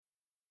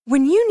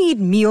When you need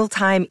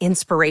mealtime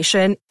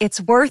inspiration,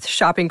 it's worth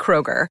shopping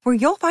Kroger, where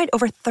you'll find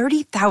over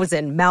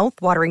 30,000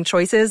 mouth-watering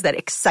choices that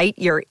excite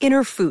your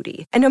inner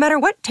foodie. And no matter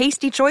what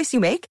tasty choice you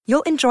make,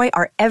 you'll enjoy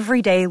our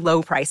everyday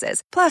low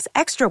prices, plus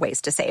extra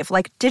ways to save,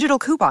 like digital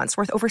coupons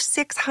worth over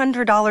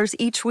 $600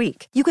 each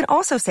week. You can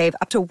also save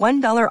up to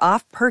 $1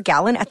 off per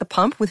gallon at the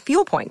pump with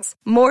fuel points.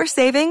 More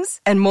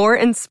savings and more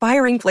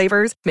inspiring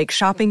flavors make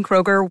shopping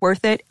Kroger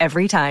worth it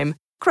every time.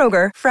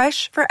 Kroger,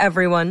 fresh for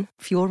everyone.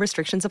 Fuel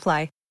restrictions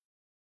apply.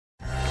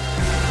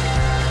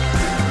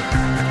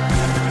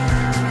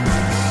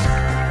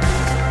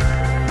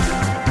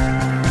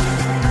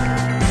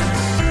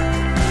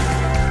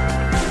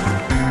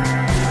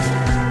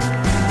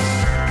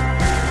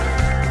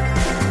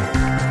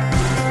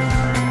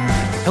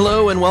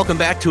 Hello and welcome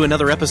back to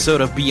another episode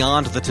of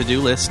Beyond the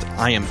To-Do List.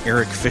 I am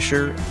Eric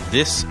Fisher.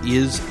 This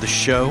is the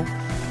show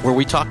where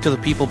we talk to the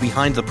people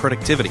behind the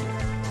productivity.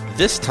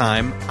 This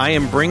time, I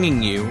am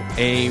bringing you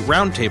a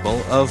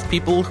roundtable of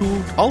people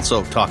who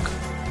also talk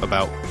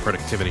about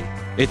productivity.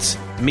 It's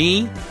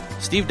me,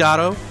 Steve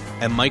Dotto,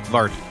 and Mike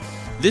Vardy.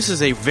 This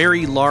is a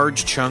very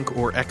large chunk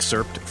or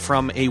excerpt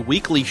from a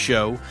weekly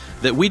show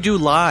that we do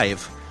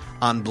live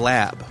on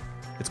Blab.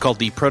 It's called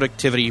the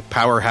Productivity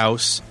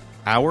Powerhouse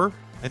Hour.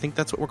 I think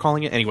that's what we're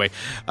calling it. Anyway,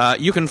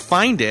 you can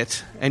find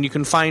it, and you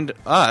can find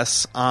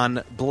us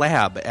on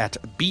Blab at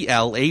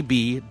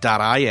blab.im/Eric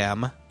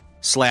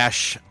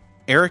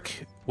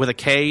with a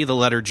K, the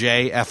letter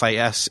J,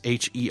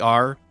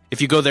 Fisher.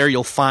 If you go there,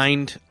 you'll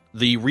find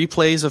the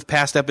replays of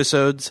past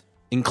episodes,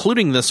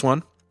 including this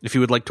one, if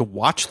you would like to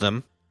watch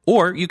them,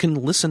 or you can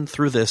listen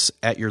through this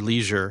at your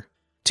leisure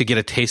to get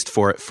a taste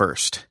for it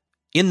first.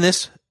 In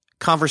this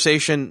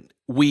conversation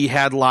we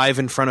had live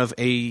in front of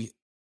a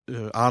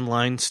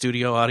online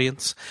studio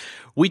audience,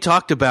 we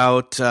talked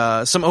about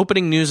some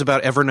opening news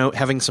about Evernote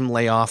having some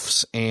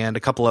layoffs and a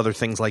couple other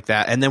things like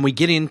that. And then we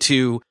get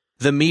into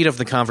the meat of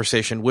the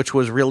conversation, which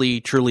was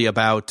really truly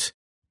about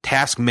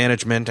task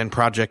management and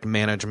project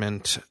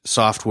management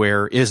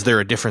software. Is there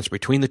a difference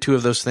between the two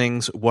of those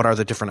things? What are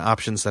the different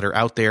options that are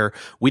out there?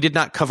 We did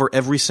not cover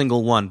every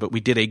single one, but we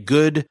did a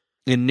good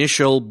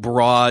initial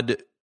broad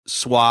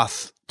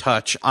swath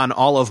touch on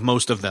all of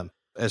most of them,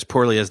 as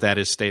poorly as that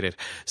is stated.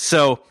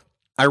 So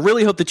I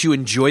really hope that you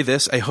enjoy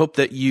this. I hope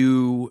that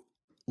you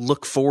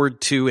look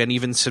forward to and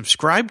even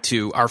subscribe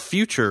to our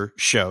future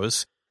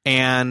shows.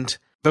 And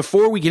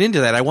before we get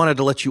into that, I wanted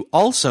to let you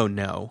also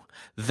know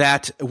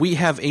that we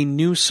have a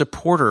new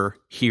supporter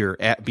here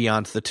at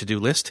Beyond the To-Do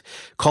List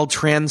called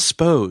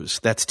Transpose.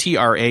 That's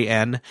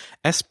Transpose,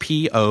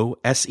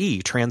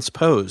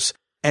 Transpose.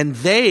 And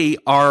they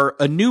are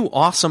a new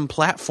awesome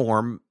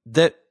platform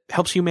that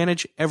helps you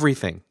manage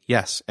everything.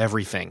 Yes,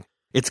 everything.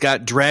 It's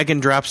got drag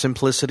and drop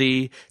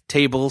simplicity,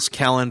 tables,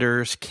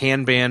 calendars,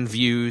 Kanban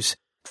views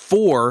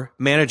for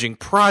managing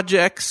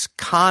projects,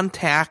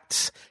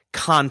 contacts,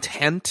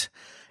 content,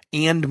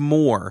 and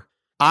more.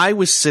 I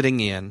was sitting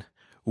in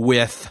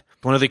with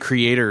one of the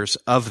creators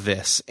of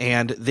this,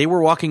 and they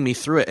were walking me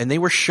through it, and they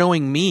were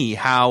showing me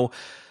how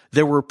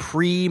there were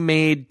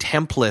pre-made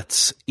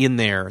templates in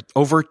there,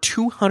 over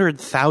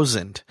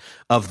 200,000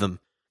 of them.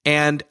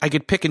 And I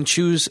could pick and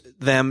choose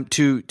them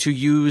to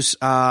use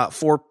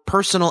for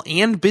personal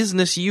and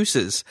business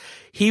uses.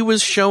 He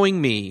was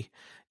showing me,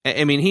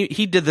 I mean,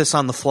 he did this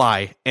on the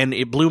fly, and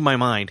it blew my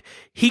mind.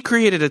 He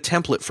created a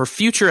template for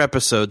future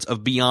episodes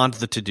of Beyond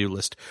the To-Do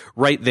List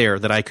right there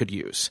that I could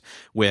use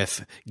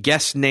with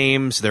guest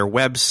names, their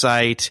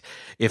website,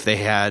 if they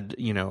had,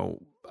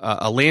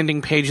 a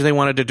landing page they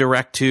wanted to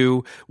direct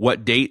to,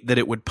 what date that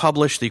it would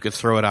publish, so you could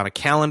throw it on a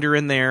calendar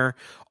in there,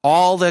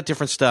 all that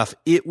different stuff.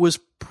 It was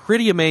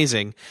pretty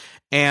amazing.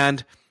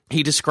 And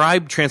he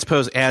described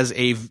Transpose as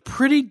a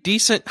pretty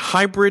decent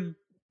hybrid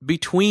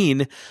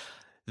between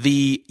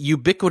the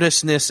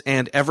ubiquitousness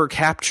and ever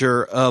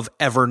capture of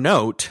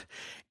Evernote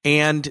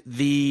and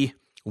the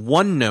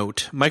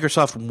OneNote,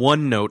 Microsoft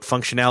OneNote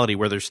functionality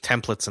where there's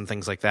templates and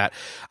things like that.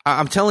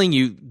 I'm telling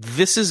you,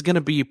 this is going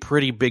to be a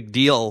pretty big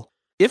deal,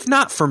 if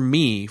not for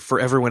me, for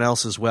everyone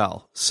else as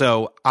well.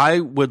 So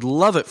I would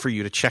love it for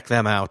you to check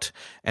them out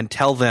and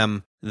tell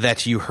them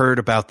that you heard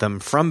about them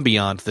from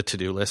Beyond the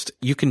To-Do List.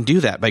 You can do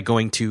that by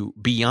going to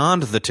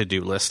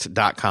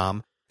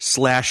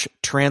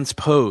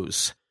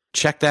beyondthetodolist.com/transpose.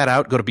 Check that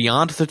out. Go to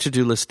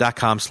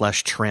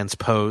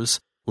beyondthetodolist.com/transpose.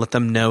 Let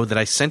them know that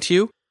I sent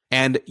you,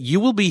 and you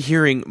will be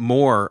hearing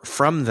more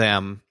from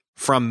them,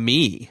 from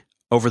me,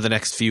 over the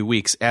next few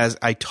weeks as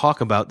I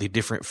talk about the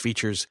different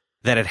features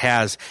that it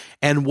has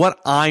and what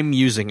I'm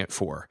using it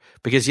for.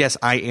 Because yes,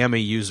 I am a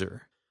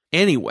user.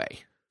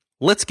 Anyway,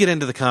 let's get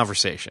into the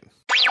conversation.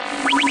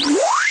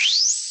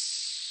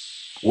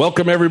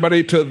 Welcome,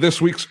 everybody, to this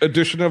week's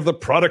edition of the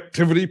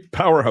Productivity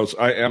Powerhouse.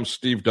 I am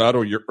Steve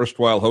Dotto, your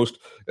erstwhile host,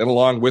 and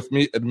along with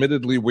me,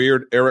 admittedly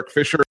weird, Eric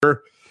Fisher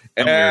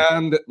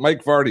and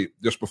Mike Vardy.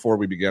 Just before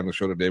we began the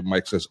show today,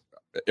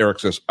 Eric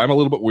says, I'm a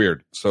little bit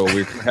weird, so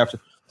we have to.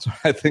 So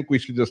I think we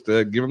should just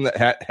give him that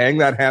hat, hang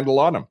that handle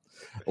on him.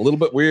 A little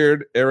bit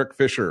weird, Eric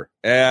Fisher.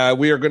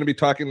 We are going to be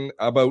talking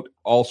about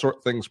all sorts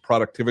of things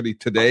productivity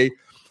today.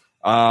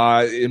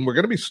 And we're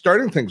going to be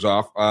starting things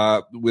off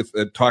with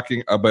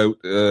talking about,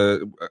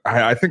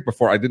 I think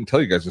before, I didn't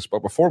tell you guys this, but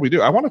before we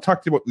do, I want to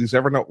talk to you about these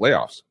Evernote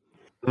layoffs.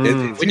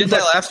 We did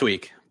that last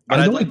week.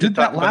 I know we did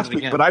that last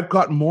week, but I've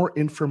got more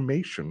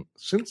information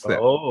since then.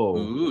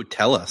 Ooh,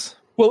 tell us.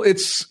 Well,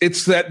 it's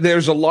that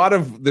there's been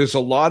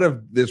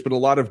a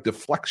lot of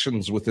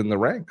deflections within the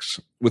ranks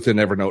within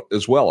Evernote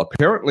as well.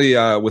 Apparently,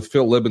 with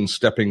Phil Libben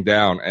stepping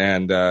down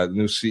and the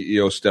new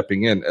CEO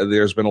stepping in,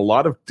 there's been a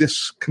lot of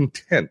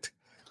discontent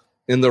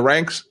in the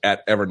ranks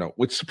at Evernote,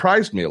 which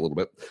surprised me a little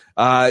bit.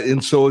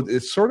 And so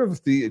it's sort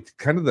of the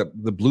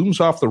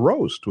blooms off the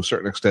rose to a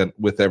certain extent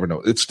with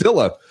Evernote. It's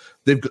still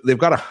they've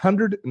got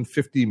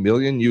 150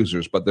 million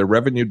users, but their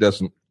revenue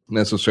doesn't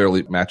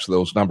necessarily match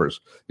those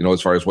numbers,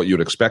 as far as what you'd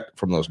expect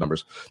from those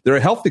numbers. They're a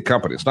healthy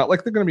company. It's not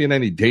like they're going to be in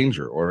any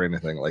danger or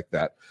anything like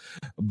that.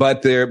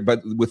 But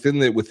within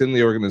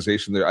the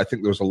organization there, I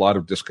think there was a lot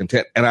of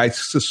discontent. And I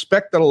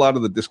suspect that a lot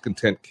of the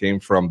discontent came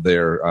from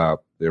their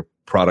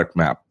product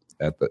map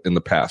in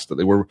the past. That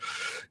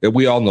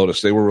we all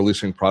noticed they were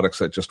releasing products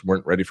that just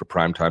weren't ready for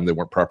prime time. They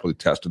weren't properly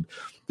tested.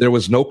 There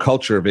was no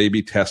culture of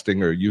A/B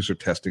testing or user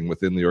testing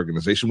within the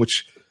organization,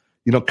 which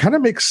kind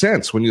of makes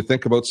sense when you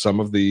think about some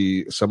of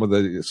the ways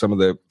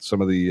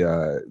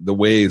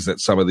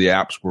that some of the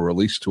apps were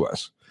released to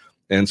us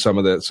and some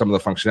of the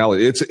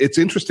functionality. It's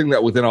interesting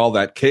that within all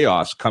that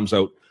chaos comes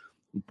out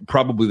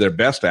probably their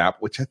best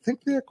app, which I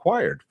think they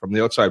acquired from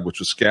the outside, which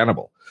was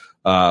Scannable,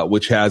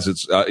 which has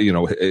its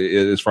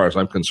as far as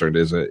I'm concerned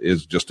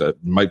is just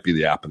might be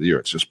the app of the year.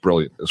 It's just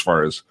brilliant as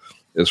far as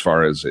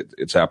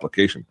its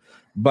application.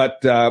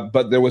 But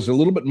there was a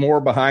little bit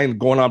more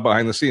going on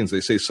behind the scenes. They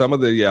say some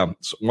of the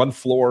one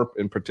floor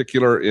in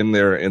particular in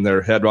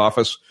their head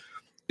office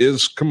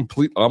is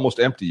almost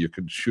empty. You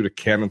could shoot a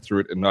cannon through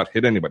it and not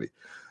hit anybody.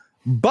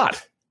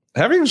 But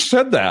having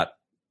said that,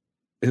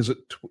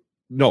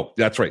 no,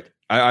 that's right.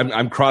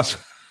 I'm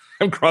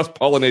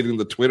cross-pollinating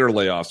the Twitter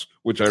layoffs,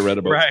 which I read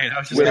about. Right. I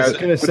was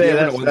going to say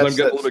that. I'm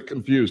getting a little bit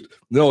confused.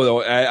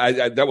 No,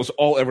 I that was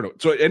all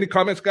Evernote. So any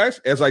comments, guys,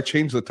 as I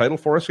change the title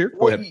for us here?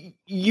 Go ahead.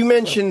 You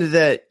mentioned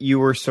that you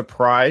were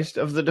surprised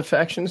of the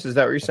defections. Is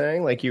that what you're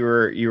saying? Like you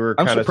were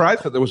I'm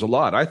surprised that there was a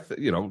lot. See,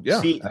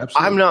 absolutely.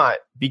 I'm not,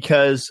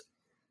 because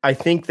I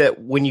think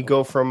that when you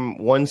go from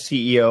one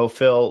CEO,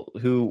 Phil,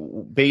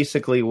 who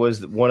basically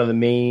was one of the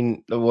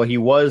main, he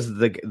was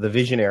the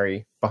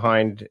visionary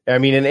behind. I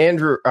mean, and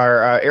Andrew,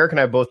 Eric, and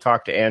I both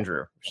talked to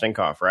Andrew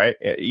Sinkoff, right?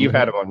 You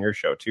had him on your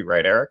show too,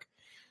 right, Eric?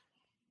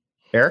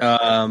 Eric?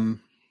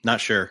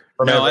 Not sure.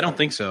 No, I don't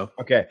think so.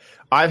 Okay,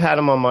 I've had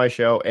him on my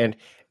show, and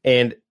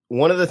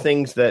one of the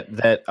things that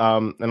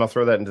and I'll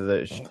throw that into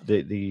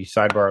the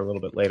sidebar a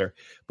little bit later.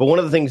 But one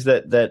of the things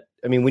that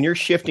I mean, when you're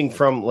shifting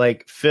from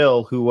like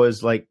Phil, who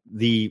was like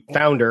the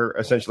founder,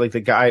 essentially like the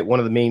guy, one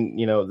of the main,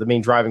 the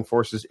main driving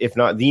forces, if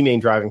not the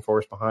main driving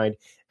force behind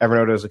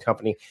Evernote as a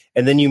company,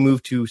 and then you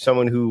move to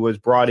someone who was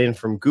brought in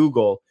from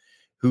Google,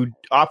 who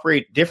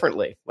operate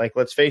differently. Like,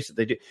 let's face it,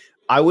 they do.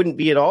 I wouldn't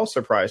be at all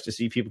surprised to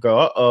see people go,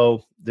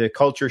 "Uh-oh, the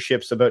culture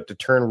shift's about to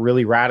turn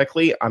really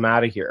radically. I'm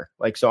out of here."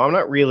 Like, so I'm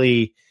not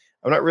really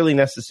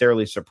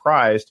necessarily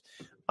surprised.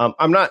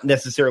 I'm not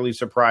necessarily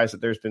surprised that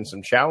there's been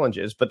some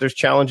challenges, but there's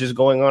challenges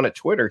going on at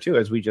Twitter too,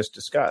 as we just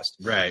discussed.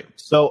 Right.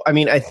 So, I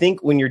mean, I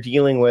think when you're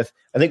dealing with,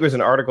 I think there's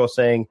an article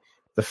saying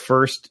the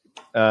first,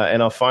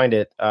 and I'll find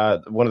it,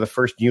 one of the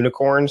first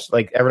unicorns,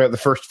 like Evernote, the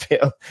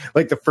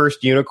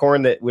first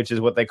unicorn which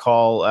is what they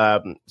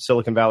call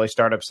Silicon Valley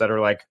startups that are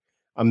like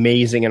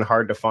amazing and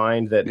hard to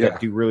find that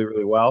do really,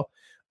 really well.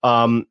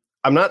 I'm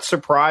not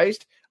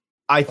surprised.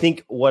 I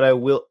think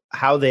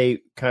how they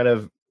kind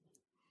of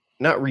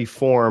not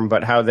reform,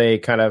 but how they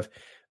kind of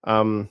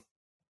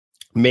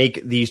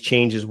make these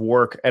changes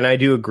work. And I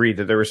do agree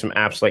that there were some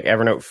apps like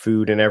Evernote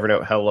Food and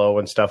Evernote Hello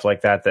and stuff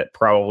like that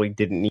probably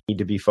didn't need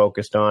to be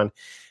focused on.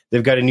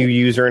 They've got a new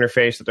user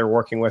interface that they're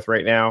working with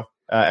right now.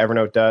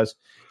 Evernote does.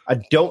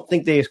 I don't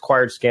think they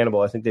acquired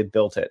Scannable. I think they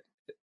built it.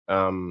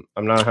 I'm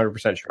not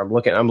 100% sure.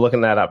 I'm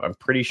looking that up. I'm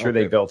pretty sure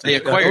they built it. They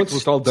acquired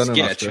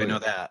Sketch. I know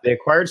that. They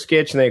acquired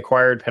Sketch and they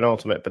acquired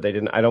Penultimate, but they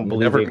didn't. I don't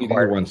believe they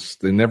acquired.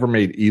 They never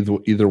made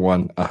either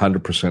one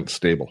 100%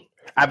 stable.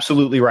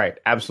 Absolutely right.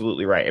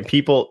 Absolutely right. And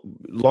people,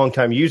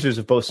 longtime users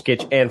of both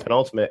Sketch and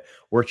Penultimate,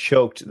 were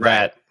choked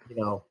that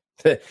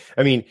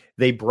I mean,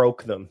 they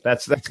broke them.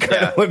 That's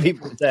kind of what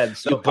people said.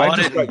 So you bought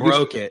it and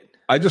broke it.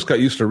 I just got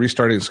used to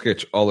restarting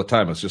Sketch all the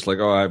time. It's just like,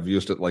 I've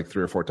used it like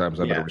 3 or 4 times.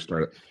 I better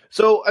restart it.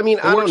 So, I mean,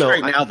 I don't know.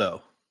 Right now,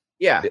 though.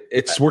 Yeah.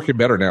 It's working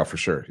better now for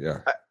sure. Yeah.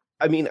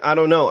 I mean, I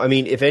don't know. I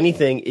mean, if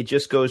anything, it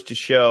just goes to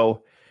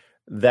show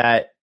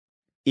that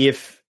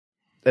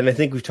and I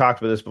think we've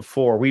talked about this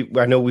before.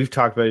 I know we've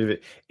talked about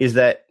it, is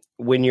that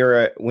when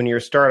you're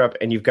a startup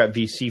and you've got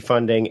VC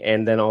funding,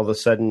 and then all of a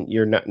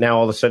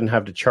sudden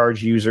have to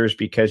charge users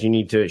because you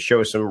need to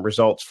show some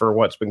results for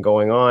what's been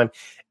going on,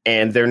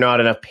 and they're not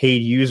enough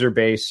paid user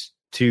base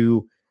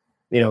to,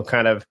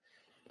 kind of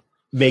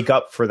make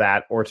up for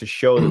that or to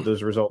show that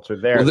those results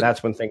are there,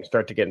 that's when things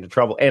start to get into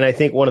trouble. And I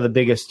think one of the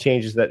biggest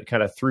changes that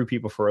kind of threw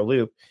people for a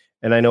loop,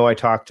 and I know I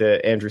talked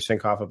to Andrew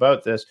Sinkoff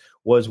about this,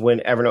 was when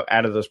Evernote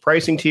added those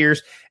pricing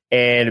tiers.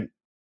 And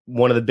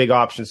one of the big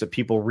options that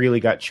people really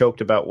got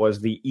choked about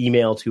was the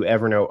email to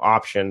Evernote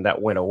option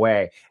that went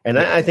away. And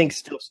that, I think,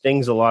 still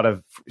stings a lot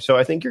of. So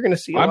I think you're going to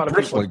see a lot of people.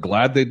 I'm personally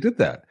glad they did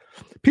that.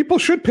 People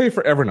should pay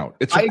for Evernote.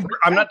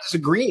 I'm not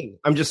disagreeing.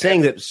 I'm just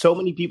saying that so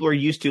many people are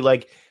used to,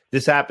 like,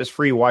 this app is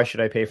free. Why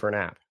should I pay for an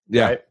app?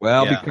 Yeah, right?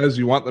 Well, because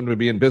you want them to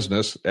be in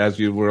business as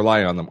you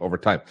rely on them over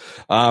time.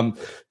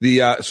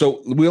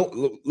 So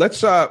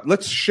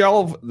let's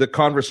shelve the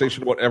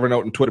conversation about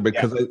Evernote and Twitter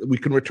because we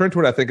can return to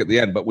it, I think, at the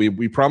end. But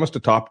we promised to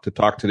talk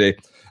today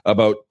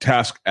about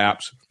task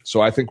apps.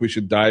 So I think we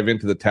should dive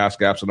into the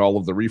task apps and all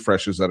of the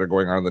refreshes that are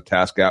going on in the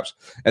task apps,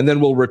 and then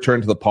we'll return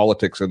to the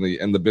politics and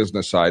the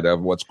business side of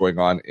what's going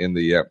on in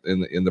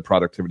the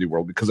productivity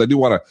world. Because I do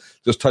want to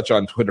just touch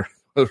on Twitter.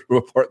 A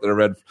report that I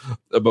read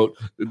about,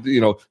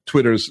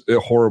 Twitter's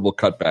horrible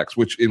cutbacks,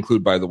 which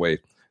include, by the way,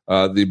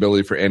 the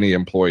ability for any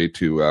employee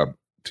to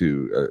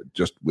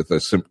just with a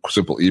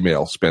simple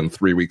email spend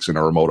 3 weeks in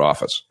a remote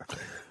office.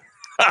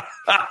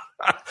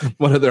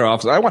 One of their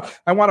offices.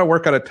 I want to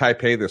work out of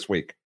Taipei this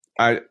week.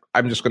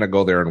 I'm just going to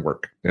go there and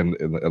work and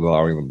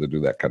allowing them to do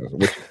that kind of stuff,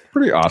 which is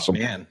pretty awesome.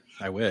 Man,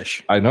 I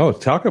wish. I know.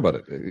 Talk about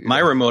it. My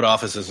remote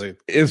office is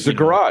a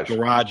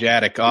garage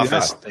attic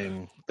office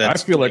thing. I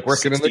feel like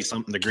working in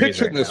the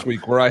kitchen this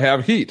week where I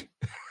have heat.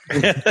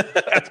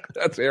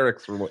 That's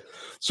Eric's remote.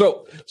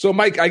 So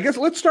Mike, I guess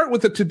let's start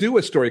with the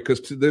Todoist story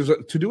because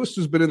Todoist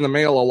has been in the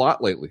mail a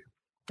lot lately.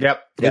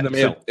 Yep. In the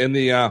mail.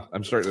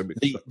 I'm sorry.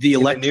 The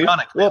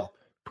electronic mail. Well,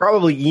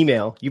 probably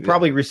email. You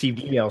probably received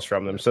emails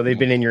from them, so they've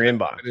been in your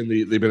inbox.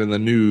 They've been in the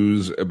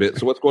news a bit.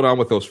 So what's going on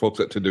with those folks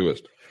at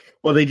Todoist?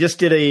 Well, they just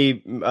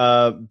did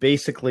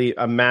basically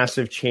a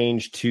massive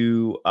change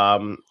to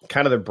kind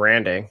of their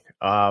branding.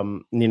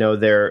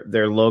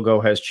 Their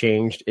logo has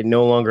changed. It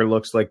no longer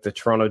looks like the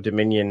Toronto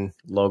Dominion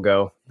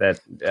logo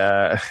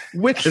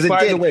which,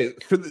 by the way,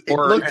 it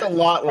looked a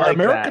lot like our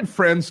American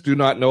friends do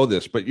not know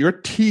this, but your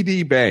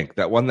TD Bank,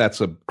 that one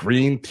that's a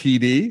green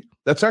TD,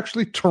 that's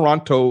actually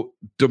Toronto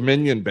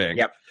Dominion Bank.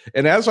 Yep.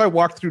 And as I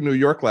walked through New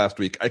York last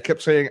week, I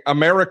kept saying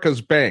America's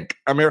Bank.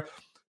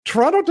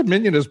 Toronto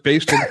Dominion is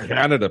based in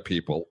Canada,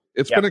 people.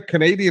 It's been a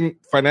Canadian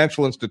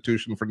financial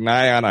institution for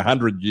nigh on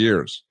 100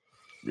 years.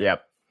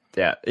 Yep.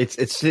 Yeah.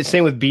 It's the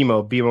same with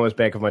BMO. BMO is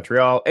Bank of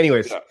Montreal.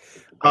 Anyways,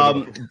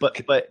 but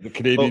the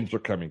Canadians are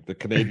coming. The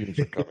Canadians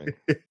are coming.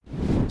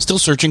 Still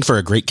searching for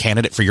a great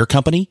candidate for your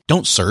company?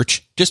 Don't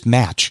search, just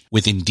match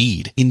with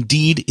Indeed.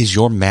 Indeed is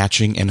your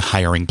matching and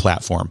hiring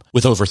platform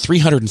with over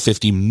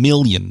 350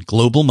 million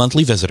global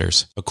monthly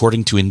visitors,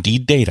 according to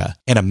Indeed data,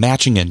 and a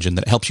matching engine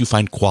that helps you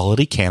find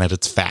quality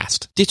candidates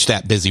fast. Ditch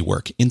that busy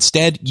work.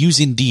 Instead,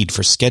 use Indeed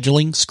for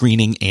scheduling,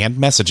 screening, and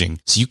messaging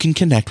so you can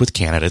connect with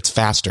candidates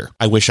faster.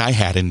 I wish I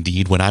had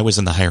Indeed when I was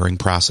in the hiring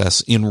process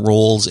in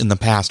roles in the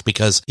past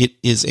because it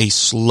is a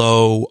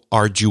slow,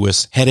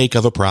 arduous headache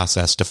of a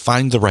process to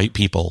find the right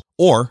people.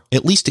 Or,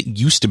 at least it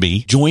used to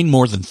be, join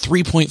more than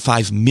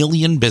 3.5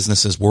 million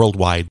businesses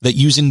worldwide that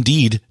use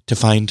Indeed to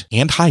find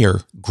and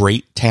hire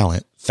great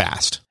talent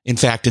fast. In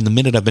fact, in the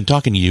minute I've been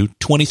talking to you,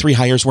 23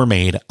 hires were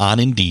made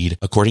on Indeed,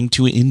 according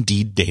to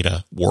Indeed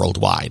data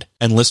worldwide.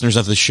 And listeners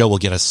of the show will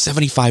get a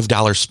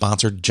 $75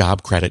 sponsored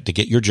job credit to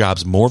get your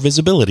jobs more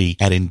visibility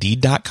at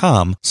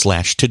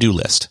Indeed.com/to-do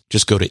list.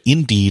 Just go to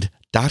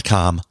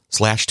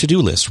Indeed.com/to-do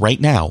list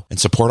right now and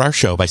support our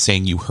show by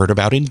saying you heard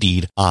about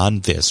Indeed on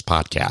this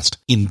podcast.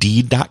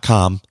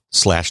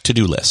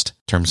 Indeed.com/to-do list.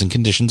 Terms and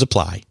conditions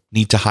apply.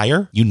 Need to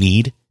hire? You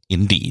need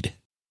Indeed.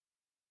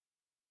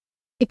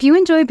 If you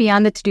enjoy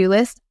Beyond the To-Do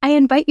List, I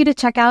invite you to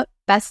check out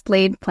Best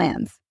Laid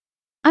Plans.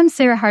 I'm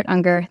Sarah Hart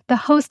Unger, the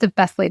host of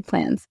Best Laid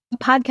Plans, a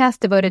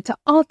podcast devoted to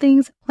all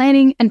things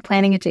planning and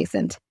planning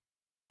adjacent.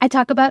 I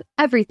talk about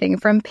everything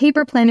from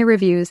paper planner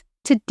reviews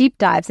to deep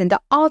dives into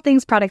all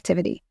things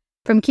productivity,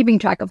 from keeping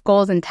track of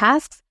goals and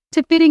tasks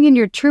to fitting in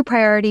your true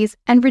priorities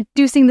and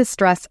reducing the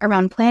stress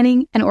around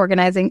planning and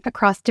organizing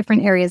across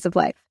different areas of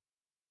life.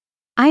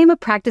 I am a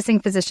practicing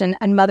physician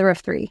and mother of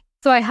 3,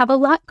 so I have a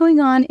lot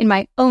going on in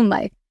my own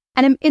life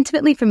and am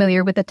intimately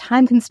familiar with the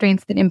time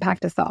constraints that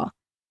impact us all.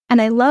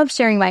 And I love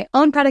sharing my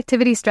own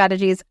productivity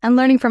strategies and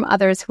learning from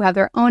others who have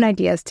their own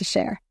ideas to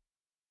share.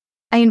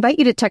 I invite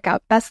you to check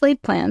out Best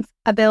Laid Plans,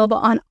 available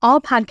on all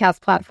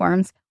podcast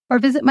platforms, or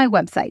visit my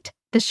website,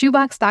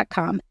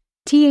 theshoebox.com,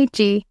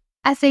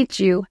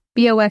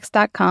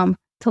 THESHUBOX.com,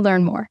 to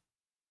learn more.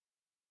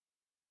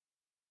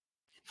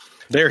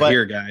 They're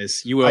here,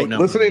 guys. You won't know.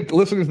 Listening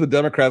to the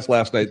Democrats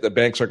last night, the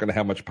banks aren't going to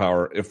have much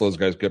power if those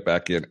guys get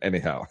back in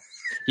anyhow.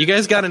 You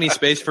guys got any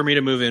space for me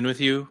to move in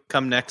with you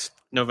come next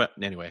November?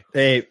 Anyway.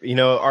 Hey,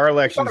 our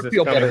elections this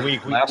coming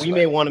week. We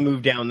may want to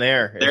move down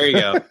there. There you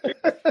go.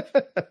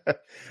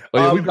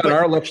 We've got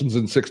our elections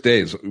in 6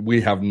 days. We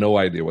have no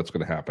idea what's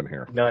going to happen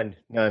here. None.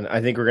 I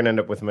think we're going to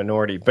end up with a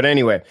minority. But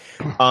anyway,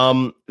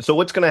 so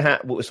what's going to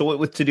happen? So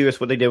with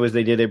Todoist, what they did was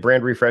they did a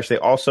brand refresh. They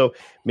also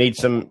made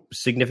some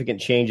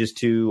significant changes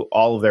to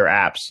all of their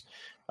apps,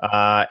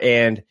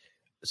 and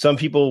some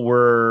people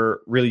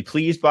were really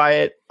pleased by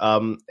it.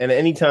 And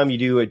anytime you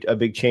do a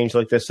big change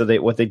like this,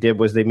 what they did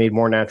was they made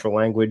more natural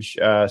language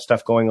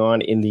stuff going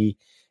on in the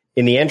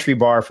entry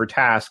bar for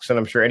tasks. And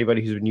I'm sure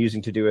anybody who's been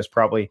using Todoist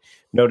probably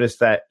noticed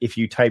that if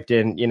you typed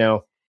in,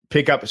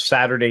 pick up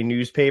Saturday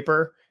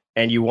newspaper,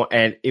 and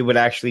it would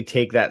actually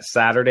take that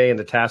Saturday in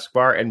the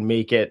taskbar and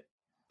make it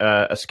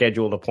a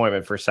scheduled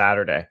appointment for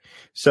Saturday.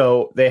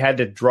 So they had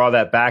to draw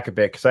that back a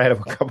bit because I had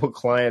a couple of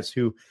clients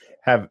who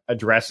have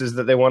addresses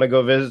that they want to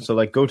go visit. So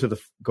like go to the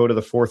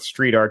 4th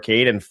Street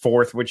Arcade, and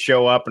 4th would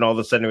show up, and all of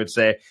a sudden it would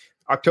say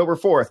October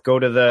 4th, go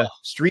to the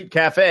Street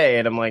Cafe.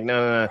 And I'm like,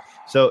 no.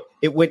 So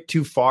it went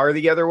too far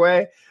the other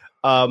way.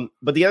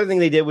 But the other thing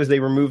they did was they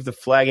removed the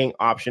flagging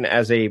option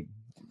as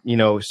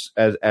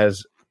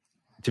as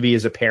to be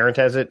as apparent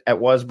as it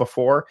was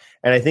before.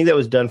 And I think that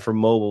was done for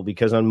mobile,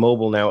 because on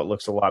mobile now it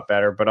looks a lot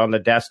better, but on the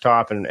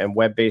desktop and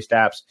web-based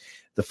apps,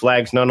 the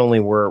flags not only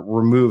were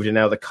removed, and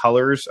now the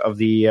colors of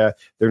the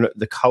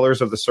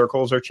colors of the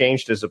circles are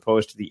changed as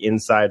opposed to the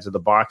insides of the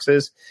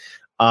boxes.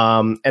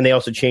 And they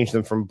also changed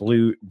them from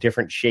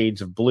different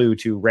shades of blue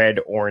to red,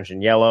 orange,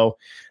 and yellow.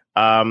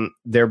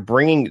 They're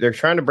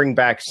trying to bring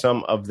back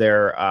some of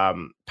their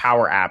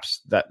Power Apps,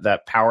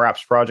 that Power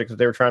Apps project that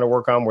they were trying to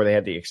work on, where they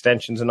had the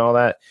extensions and all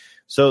that.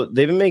 So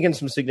they've been making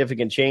some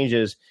significant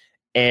changes,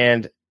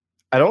 and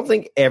I don't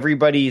think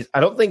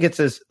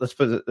it's let's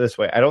put it this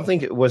way. I don't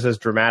think it was as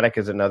dramatic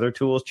as another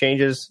tool's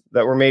changes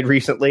that were made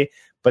recently,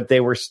 but they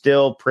were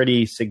still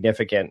pretty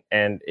significant,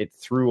 and it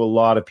threw a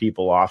lot of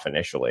people off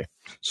initially.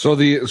 So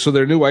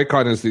their new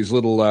icon is these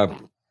little,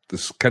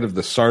 this kind of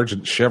the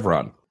Sergeant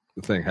chevron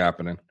thing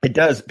happening. It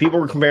does.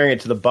 People were comparing it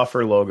to the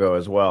Buffer logo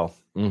as well.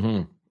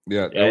 Mm-hmm.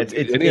 Yeah.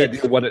 Any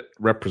idea what it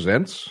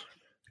represents?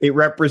 It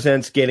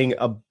represents getting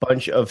a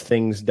bunch of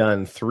things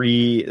done.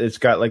 It's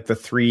got like the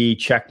 3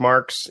 check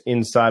marks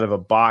inside of a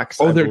box.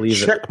 Oh, they're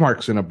check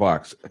marks in a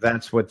box.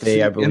 That's what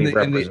I believe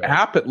represent. In the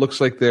app, it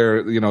looks like they're,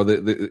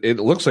 it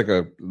looks like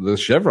the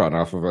chevron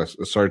off of a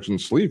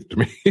sergeant's sleeve to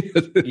me.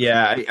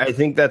 Yeah, I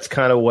think that's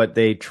kind of what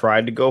they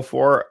tried to go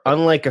for.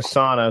 Unlike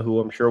Asana, who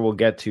I'm sure we'll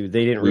get to,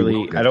 they didn't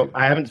really.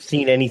 I haven't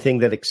seen anything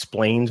that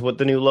explains what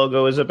the new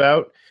logo is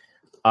about.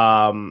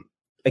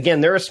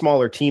 Again, they're a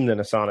smaller team than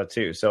Asana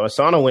too. So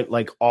Asana went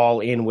like all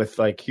in with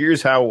like,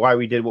 here's why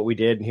we did what we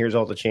did, and here's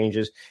all the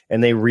changes,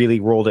 and they really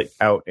rolled it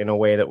out in a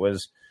way that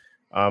was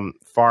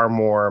far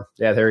more.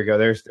 Yeah, there you go.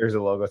 There's a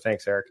logo.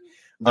 Thanks, Eric.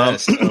 I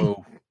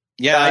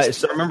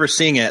remember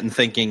seeing it and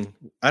thinking,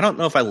 I don't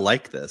know if I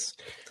like this.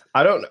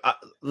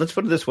 Let's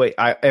put it this way.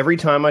 Every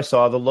time I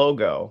saw the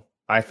logo,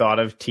 I thought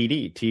of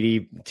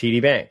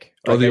TD Bank.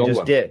 Like the old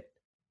one.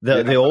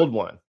 The old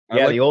one.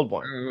 Yeah, the old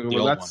one.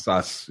 That's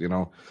us,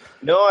 No,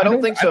 I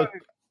don't think so.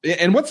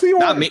 And what's the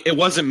old? Not me. It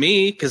wasn't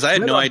me, because I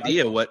had no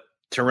idea what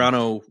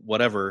Toronto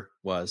whatever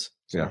was.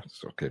 So. Yeah,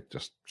 it's okay.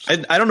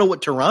 I don't know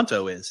what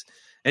Toronto is.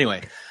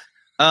 Anyway,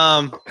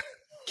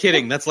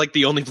 kidding. That's like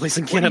the only place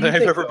in Canada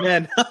I've ever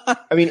been.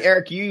 I mean,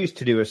 Eric, you used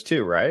to do us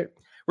too, right?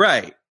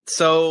 Right.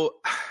 So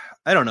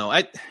I don't know.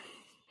 I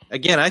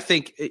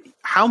think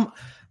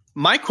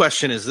my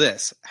question is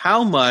this: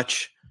 how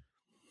much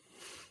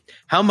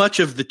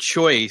of the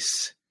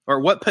choice, or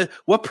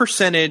what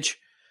percentage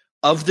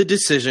of the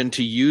decision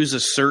to use a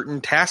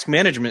certain task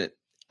management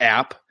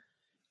app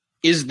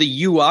is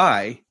the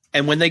UI?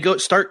 And when they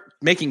start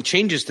making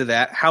changes to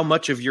that, how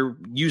much of your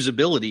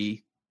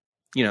usability,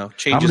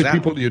 changes out? How many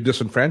people do you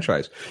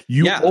disenfranchise?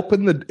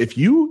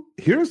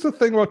 Here's the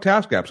thing about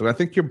task apps, and I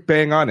think you're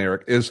bang on,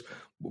 Eric, is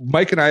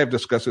Mike and I have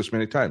discussed this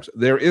many times.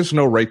 There is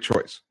no right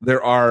choice.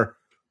 There are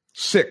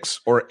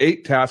 6 or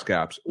 8 task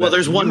apps. Well,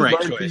 there's one right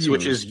choice,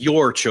 which is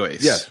your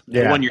choice. Yes.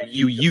 The one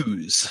you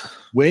use.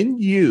 When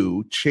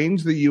you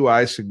change the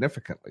UI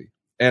significantly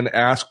and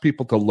ask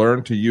people to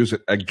learn to use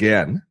it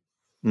again,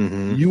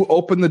 you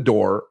open the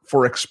door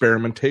for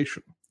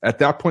experimentation. At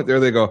that point there,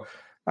 they go,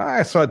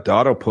 I saw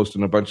Dotto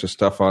posting a bunch of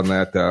stuff on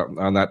that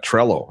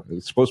Trello.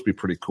 It's supposed to be a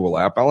pretty cool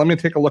app. Let me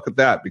take a look at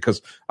that,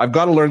 because I've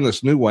got to learn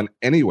this new one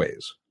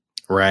anyways.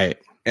 Right.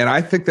 And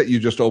I think that you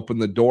just open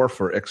the door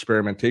for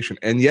experimentation.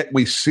 And yet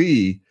we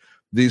see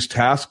these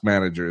task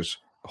managers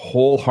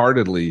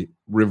wholeheartedly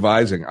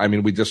revising. I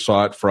mean, we just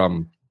saw it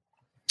from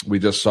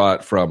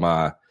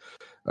Wunderlist.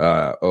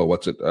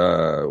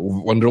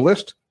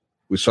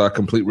 We saw a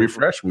complete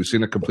refresh. We've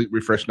seen a complete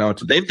refresh now.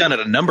 They've done it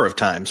a number of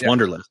times, yeah.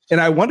 Wunderlist. And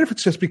I wonder if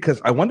it's just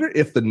because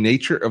the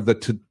nature of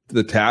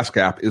the task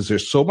app is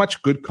there's so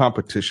much good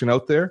competition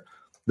out there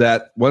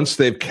that once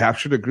they've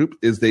captured a group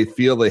is they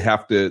feel they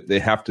have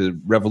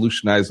to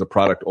revolutionize the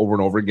product over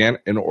and over again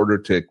in order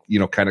to,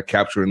 kind of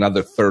capture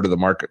another third of the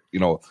market,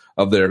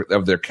 of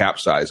their cap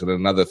size, and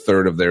another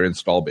third of their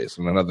install base,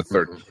 and another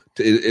third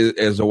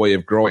as a way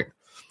of growing.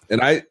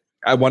 And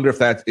I wonder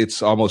if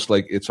it's almost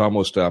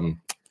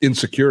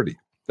insecurity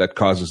that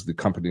causes the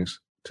companies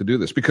to do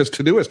this, because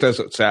Todoist does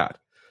it sad.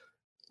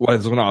 Well,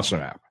 it's an awesome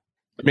app.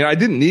 I mean, I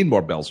didn't need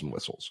more bells and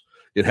whistles.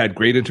 It had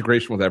great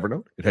integration with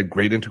Evernote. It had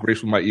great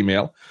integration with my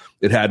email.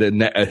 It had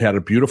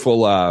a beautiful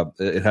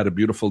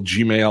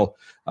Gmail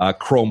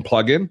Chrome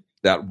plugin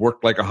that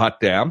worked like a hot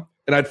damn,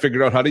 and I'd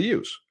figured out how to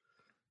use.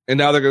 And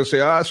now they're going to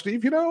say,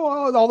 Steve,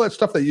 all that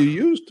stuff that you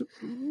used,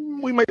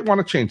 we might want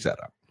to change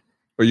that up,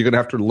 or you're going to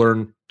have to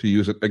learn to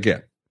use it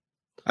again.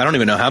 I don't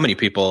even know how many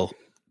people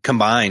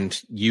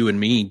combined, you and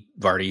me,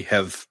 Vardy,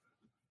 have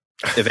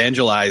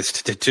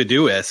evangelized to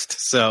Todoist.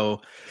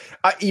 So,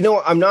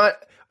 I'm not.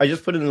 I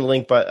just put it in the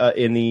link, but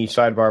in the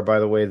sidebar, by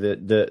the way,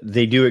 that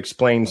they do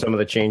explain some of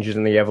the changes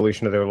in the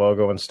evolution of their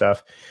logo and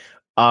stuff.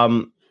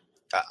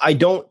 I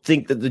don't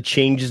think that the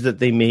changes that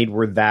they made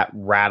were that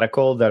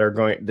radical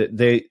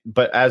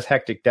but as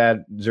Hectic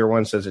Dad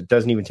 01 says, it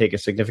doesn't even take a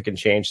significant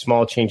change.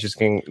 Small changes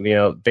can,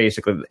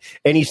 basically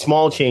any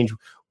small change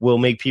will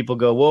make people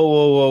go,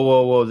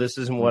 whoa, this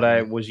isn't what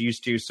I was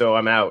used to, so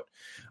I'm out.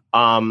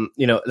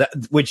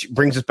 Which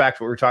brings us back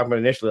to what we were talking about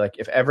initially. Like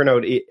if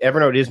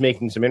Evernote is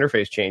making some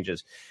interface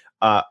changes,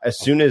 as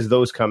soon as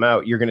those come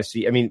out, you're going to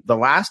see. I mean, the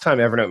last time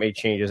Evernote made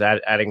changes,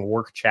 adding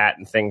work chat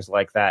and things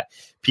like that,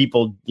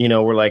 people,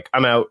 were like,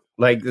 "I'm out."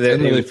 Like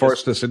they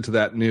forced us into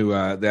that new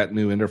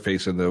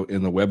interface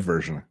in the web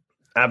version.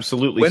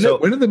 Absolutely. When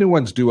are the new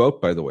ones due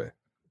out? By the way,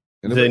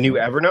 the new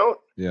Evernote.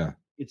 Yeah,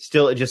 it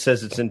just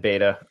says it's in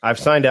beta. I've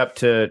signed up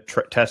to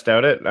test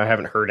out it. I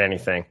haven't heard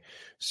anything.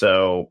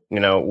 So,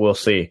 we'll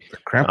see.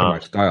 Cramping my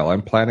style.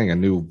 I'm planning a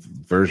new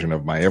version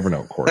of my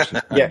Evernote course.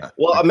 Yeah.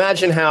 Well,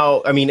 imagine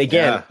how,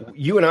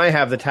 you and I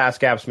have the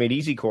Task Apps Made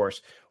Easy course.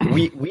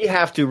 We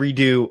have to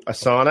redo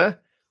Asana,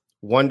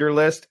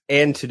 Wunderlist,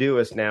 and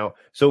Todoist now.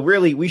 So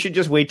really, we should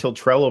just wait till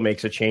Trello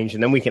makes a change,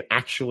 and then we can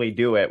actually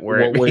do it.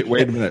 Wait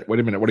a minute. What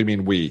do you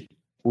mean we?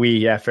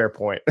 Yeah, fair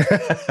point.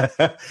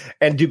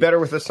 And do better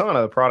with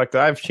Asana, the product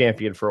that I've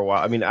championed for a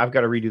while. I mean, I've got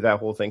to redo that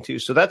whole thing too.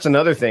 So that's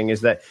another thing, is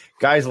that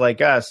guys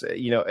like us,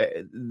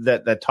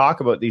 that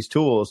talk about these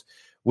tools,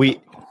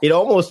 it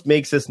almost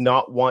makes us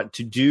not want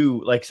to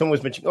do, like someone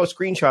was mentioning,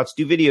 screenshots,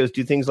 do videos,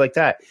 do things like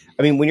that.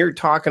 I mean, when you're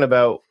talking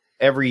about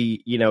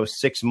every,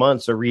 6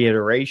 months a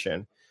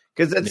reiteration,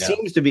 because that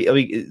seems to be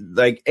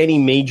like any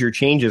major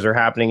changes are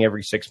happening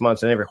every 6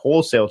 months, and every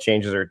wholesale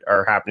changes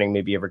are happening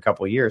maybe every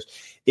couple of years.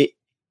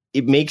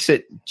 It makes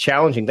it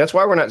challenging. That's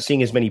why we're not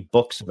seeing as many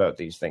books about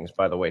these things,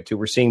 by the way, too.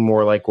 We're seeing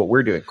more like what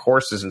we're doing,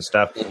 courses and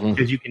stuff,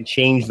 because you can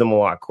change them a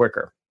lot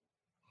quicker.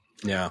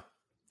 Yeah.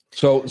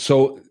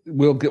 So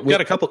we'll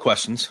got a couple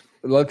questions.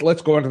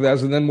 Let's go into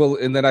that,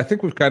 and then I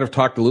think we've kind of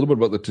talked a little bit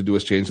about the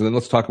Todoist change, and then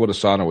let's talk about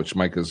Asana, which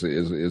Mike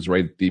is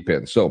right deep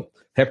in. So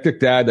Hectic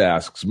Dad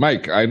asks,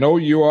 Mike, I know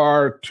you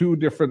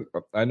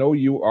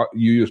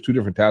use two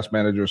different task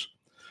managers,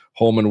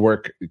 home and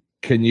work.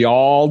 Can you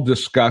all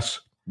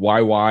discuss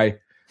why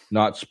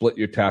not split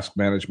your task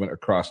management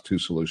across two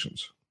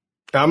solutions?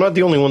 I'm not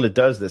the only one that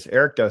does this.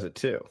 Eric does it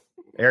too.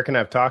 Eric and I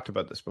have talked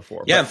about this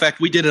before. Yeah, in fact,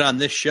 we did it on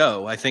this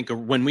show. I think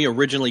when we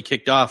originally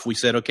kicked off, we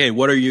said, okay,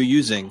 what are you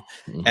using?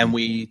 Mm-hmm. And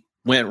we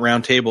went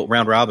round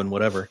robin,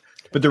 whatever.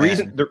 But the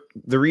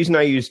reason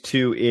I use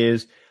two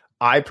is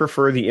I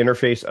prefer the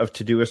interface of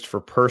Todoist for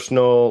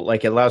personal,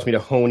 like it allows me to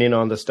hone in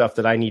on the stuff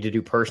that I need to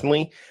do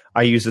personally.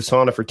 I use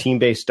Asana for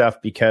team-based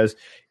stuff because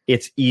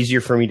it's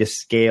easier for me to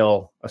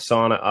scale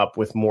Asana up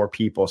with more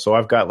people. So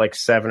I've got like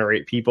 7 or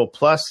 8 people.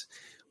 Plus,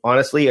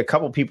 honestly, a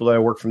couple people that I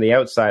work from the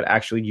outside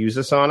actually use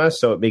Asana.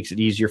 So it makes it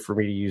easier for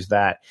me to use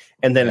that.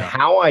 And then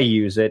how I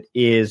use it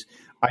is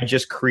I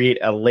just create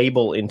a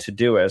label in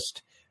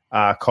Todoist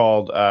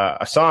called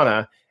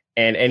Asana.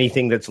 And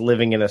anything that's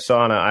living in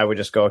Asana, I would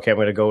just go, okay, I'm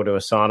going to go to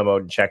Asana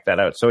mode and check that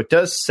out. So it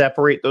does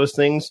separate those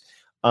things.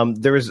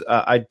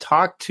 I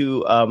talked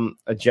to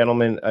a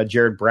gentleman,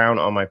 Jared Brown,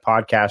 on my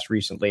podcast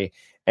recently,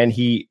 and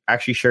he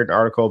actually shared an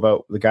article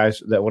about the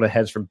guys that one of the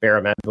heads from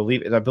Baramat.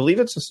 I believe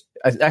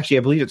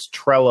it's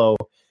Trello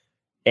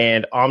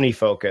and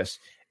OmniFocus.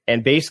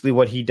 And basically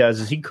what he does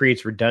is he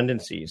creates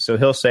redundancies. So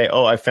he'll say,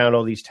 I found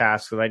all these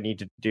tasks that I need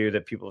to do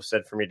that people have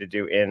said for me to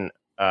do in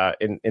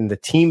the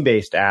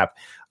team-based app.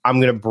 I'm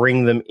going to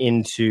bring them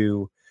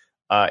into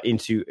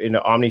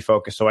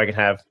OmniFocus so I can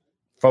have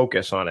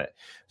focus on it.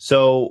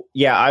 So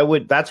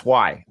that's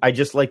why I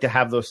just like to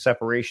have those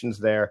separations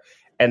there.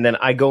 And then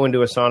I go into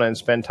Asana and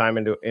spend time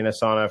in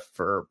Asana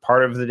for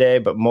part of the day,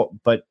 but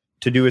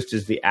Todoist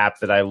is the app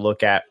that I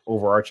look at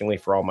overarchingly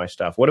for all my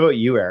stuff. What about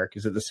you, Eric?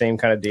 Is it the same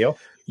kind of deal?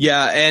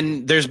 Yeah,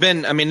 and there's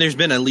been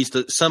at least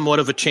somewhat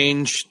of a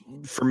change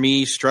for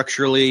me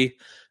structurally.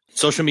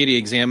 Social Media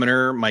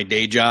Examiner, my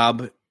day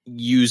job,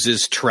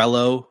 uses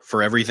Trello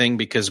for everything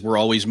because we're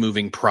always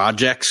moving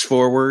projects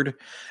forward.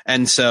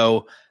 And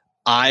so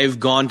I've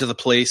gone to the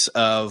place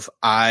of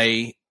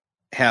I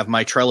have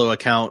my Trello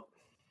account,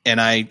 and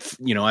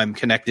I'm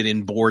connected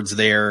in boards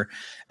there,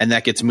 and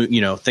that gets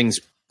things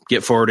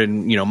get forwarded,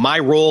 and my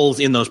roles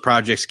in those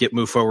projects get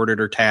moved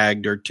forwarded or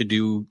tagged or to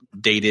do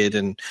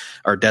dated,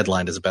 or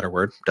deadline is a better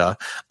word. Duh.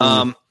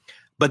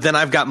 But then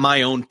I've got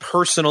my own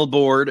personal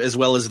board, as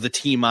well as the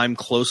team I'm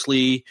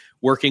closely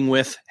working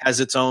with has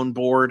its own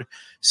board.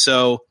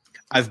 So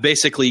I've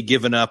basically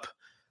given up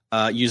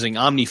using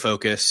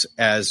OmniFocus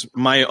as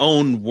my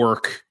own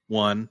work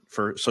one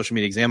for Social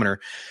Media Examiner,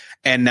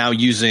 and now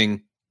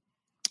using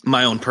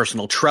my own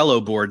personal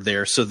Trello board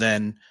there. So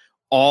then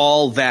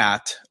all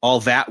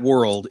that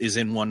world is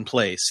in one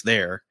place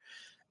there.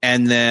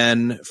 And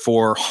then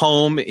for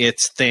home,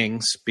 it's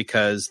things,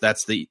 because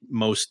that's the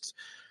most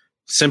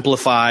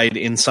simplified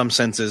in some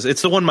senses.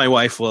 It's the one my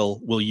wife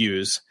will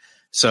use.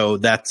 So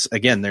that's,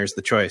 again, there's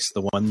the choice,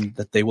 the one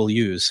that they will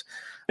use.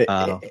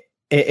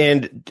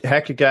 And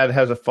Hectic Dad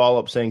has a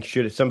follow-up saying,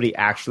 should somebody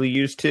actually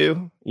use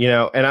two? And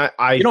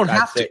you don't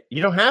have to.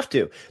 You don't have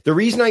to. The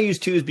reason I use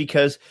two is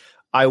because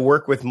I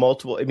work with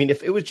multiple. I mean,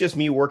 if it was just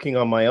me working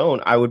on my own,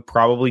 I would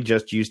probably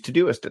just use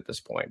Todoist at this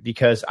point,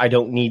 because I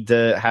don't need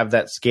to have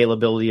that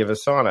scalability of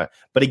Asana.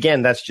 But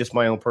again, that's just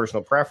my own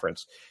personal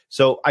preference.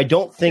 So I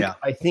don't think,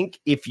 I think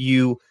if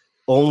you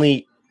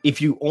only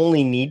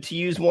need to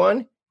use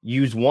one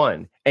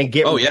and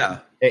get,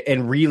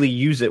 and really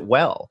use it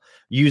well.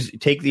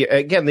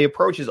 The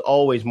approach is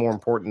always more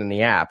important than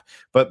the app,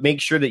 but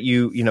make sure that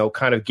you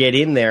kind of get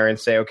in there and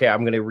say, okay,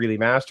 I'm going to really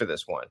master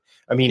this one.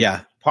 I mean,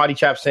 Potty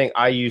Chap saying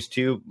I use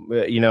two,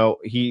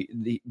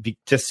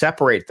 to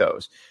separate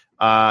those,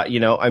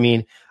 I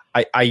mean,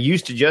 I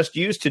used to just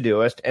use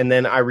Todoist, and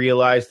then I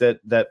realized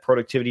that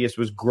Productivityist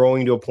was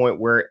growing to a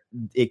point where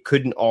it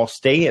couldn't all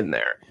stay in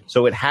there.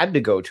 So it had to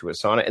go to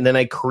Asana, and then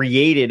I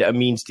created a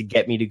means to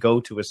get me to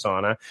go to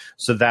Asana,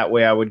 so that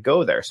way I would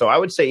go there. So I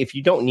would say if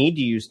you don't need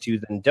to use two,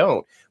 then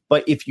don't.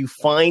 But if you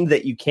find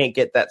that you can't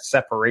get that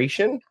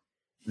separation,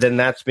 then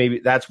that's where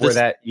you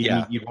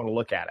want to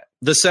look at it.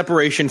 The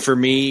separation for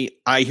me,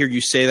 I hear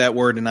you say that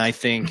word, and I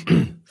think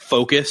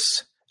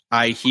focus.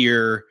 I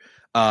hear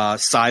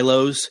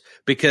silos,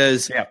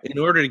 because in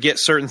order to get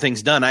certain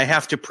things done, I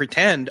have to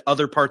pretend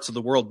other parts of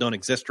the world don't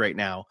exist right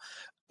now,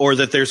 or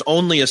that there's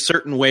only a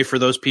certain way for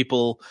those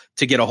people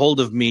to get a hold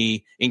of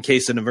me in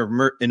case of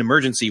an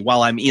emergency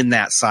while I'm in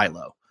that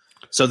silo.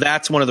 So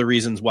that's one of the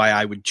reasons why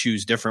I would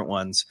choose different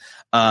ones.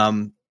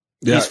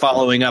 He's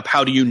following up.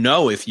 How do you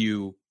know if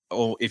you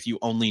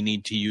only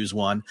need to use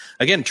one?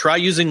 Again, try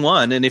using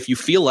one. And if you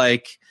feel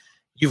like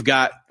you've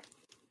got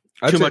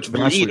too much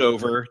bleed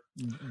over,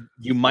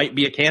 you might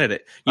be a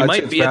candidate. You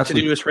might be a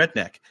Todoist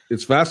redneck.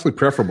 It's vastly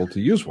preferable to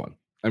use one.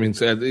 I mean,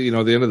 at the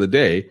end of the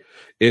day,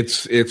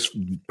 it's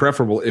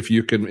preferable if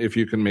you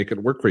can make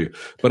it work for you.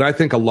 But I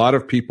think a lot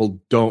of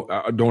people don't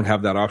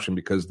have that option,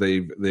 because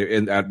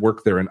at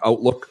work they're in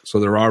Outlook, so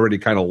they're already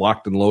kind of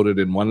locked and loaded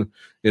in one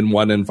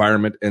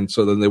environment, and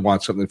so then they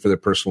want something for their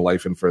personal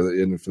life and for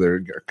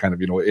their kind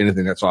of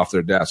anything that's off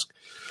their desk.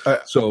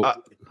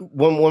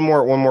 One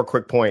more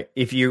quick point.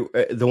 If you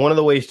one of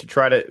the ways to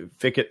try to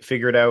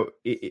figure it out,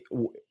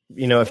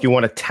 if you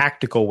want a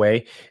tactical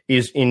way,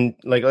 is in,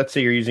 like, let's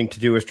say you're using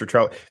Todoist or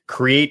Trello,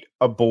 create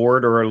a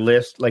board or a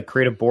list, like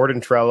create a board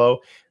in Trello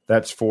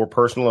that's for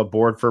personal, a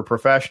board for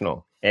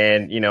professional.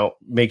 And,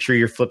 make sure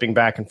you're flipping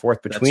back and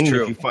forth between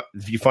them.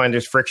 If you find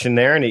there's friction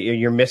there and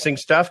you're missing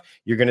stuff,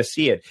 you're going to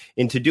see it.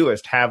 In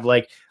Todoist, have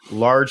like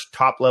large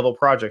top level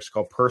projects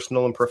called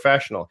personal and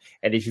professional.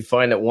 And if you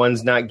find that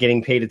one's not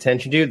getting paid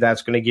attention to,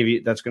 that's going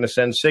to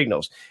send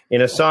signals.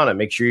 In Asana,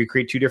 make sure you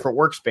create two different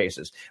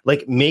workspaces.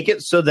 Like, make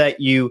it so that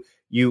you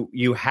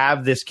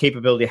have this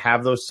capability to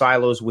have those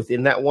silos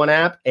within that one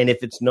app. And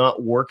if it's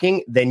not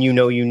working, then you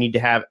need to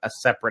have a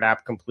separate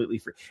app completely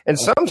free. And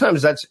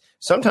sometimes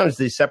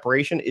the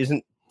separation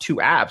isn't two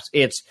apps.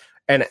 It's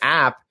an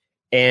app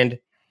and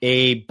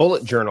a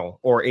bullet journal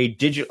or a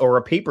digital or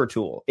a paper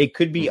tool. It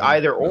could be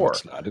either or.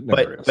 It's not. It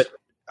never is. But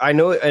I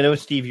know,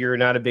 Steve, you're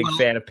not a big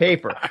fan of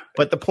paper.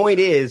 But the point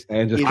is, I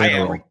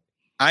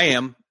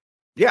am.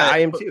 Yeah, I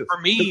am too.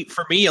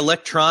 For me,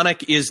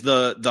 electronic is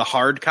the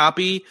hard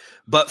copy,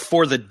 but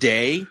for the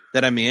day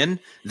that I'm in,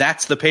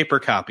 that's the paper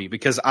copy,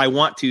 because I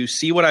want to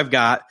see what I've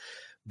got,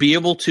 be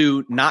able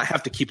to not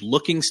have to keep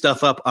looking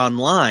stuff up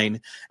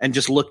online, and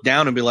just look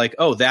down and be like,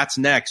 oh, that's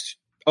next.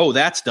 Oh,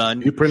 that's done.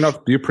 Do you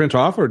print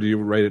off or do you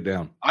write it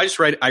down? I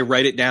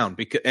write it down,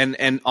 because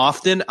and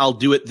often I'll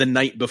do it the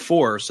night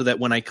before, so that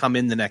when I come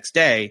in the next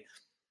day,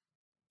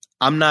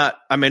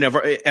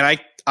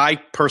 I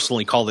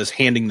personally call this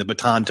handing the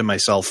baton to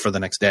myself for the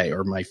next day,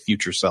 or my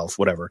future self,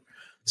 whatever.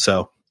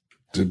 So,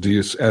 do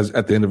you,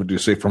 at the end of it, do you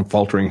say, "From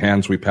faltering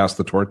hands, we pass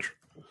the torch"?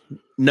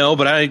 No,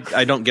 but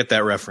I don't get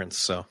that reference.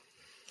 So,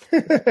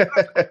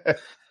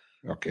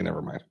 okay,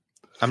 never mind.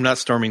 I'm not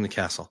storming the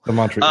castle. The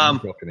Montreal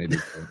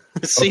Canadian.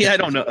 See, I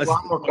don't know. A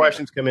lot more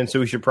questions come in, so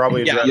we should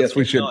probably address. Yes,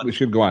 we should. We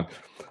should go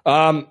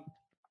on.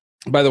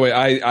 By the way,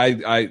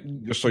 I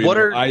just so you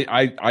know,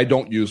 I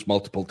don't use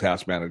multiple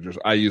task managers.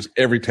 I use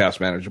every task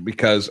manager,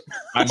 because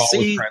I'm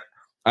always trying.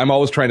 I'm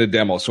always trying to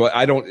demo, so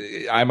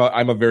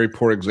I'm a very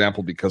poor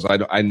example because I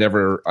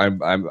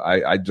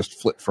just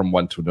flip from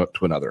one to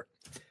another.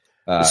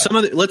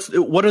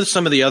 What are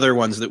some of the other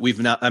ones that we've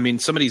not? I mean,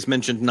 somebody's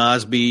mentioned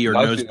Nosby or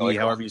Nosby,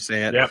 however you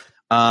say it. Yep.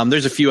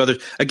 There's a few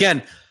others.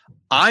 Again,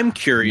 I'm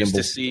curious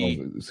to see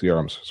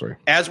CRMs. Sorry,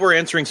 as we're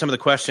answering some of the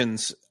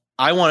questions.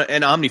 I want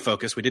an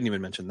OmniFocus. We didn't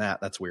even mention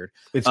that. That's weird.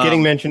 It's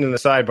getting mentioned in the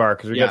sidebar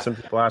because we got some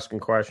people asking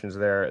questions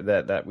there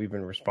that we've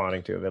been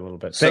responding to a little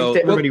bit. Thanks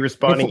to everybody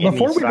responding.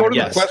 Before we go to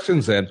the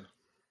questions, then,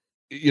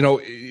 you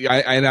know,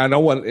 I know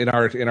one in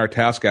our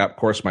task app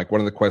course, Mike. One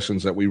of the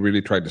questions that we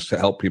really tried to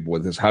help people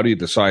with is how do you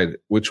decide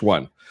which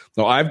one?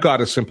 Now, I've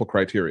got a simple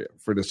criteria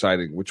for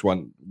deciding which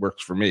one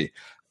works for me.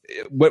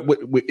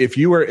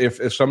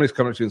 If somebody's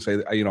coming to you and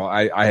say, you know,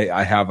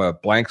 I have a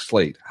blank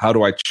slate, how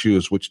do I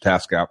choose which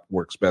task app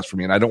works best for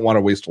me? And I don't want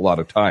to waste a lot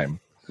of time,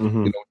 you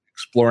know,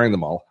 exploring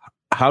them all.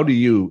 How do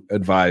you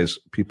advise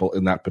people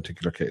in that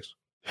particular case?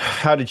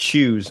 How to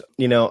choose?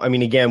 You know, I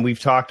mean, again, we've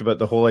talked about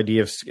the whole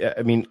idea of.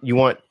 I mean, you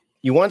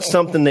want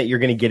something that you're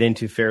going to get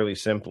into fairly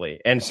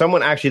simply. And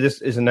someone actually,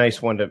 this is a nice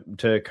one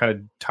to kind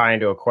of tie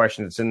into a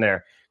question that's in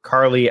there.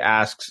 Carly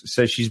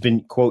says she's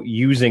been, quote,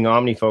 using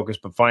OmniFocus,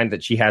 but find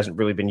that she hasn't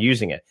really been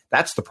using it.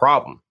 That's the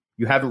problem.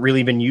 You haven't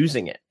really been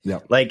using it. Yeah.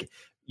 Like,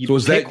 so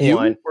is that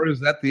you or is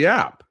that the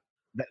app?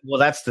 Well,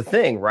 that's the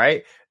thing,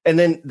 right? And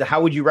then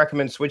how would you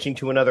recommend switching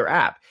to another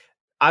app?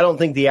 I don't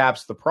think the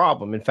app's the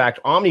problem. In fact,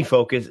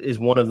 OmniFocus is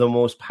one of the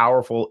most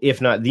powerful, if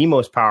not the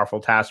most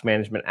powerful task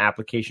management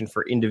application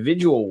for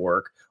individual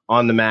work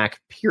on the Mac,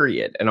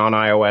 period, and on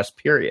iOS,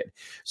 period.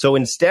 So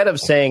instead of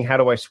saying, how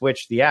do I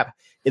switch the app?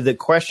 The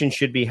question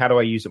should be, how do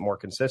I use it more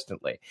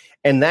consistently?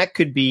 And that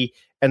could be,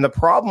 and the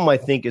problem I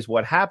think is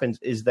what happens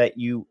is that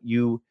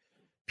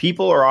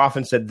people are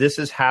often said, this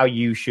is how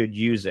you should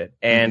use it.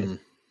 And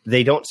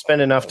they don't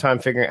spend enough time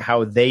figuring out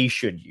how they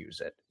should use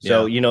it.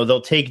 So, you know,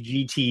 they'll take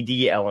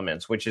GTD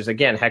elements, which is,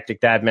 again, Hectic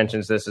Dad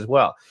mentions this as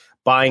well.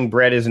 Buying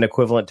bread is an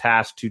equivalent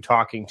task to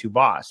talking to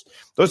boss.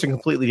 Those are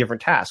completely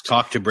different tasks.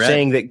 Talk to bread.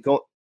 Saying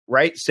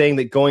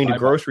that going to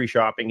grocery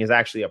shopping is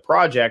actually a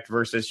project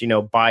versus, you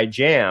know, buy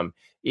jam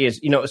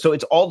is, you know, so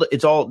it's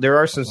all, there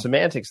are some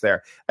semantics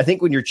there. I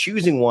think when you're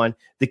choosing one,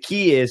 the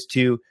key is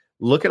to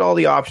look at all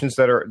the options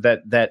that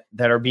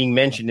are being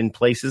mentioned in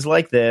places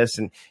like this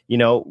and, you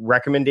know,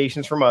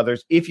 recommendations from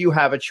others. If you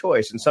have a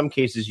choice, in some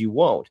cases you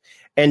won't,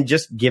 and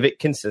just give it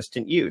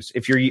consistent use.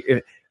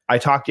 I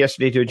talked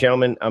yesterday to a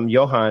gentleman,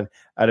 Johan,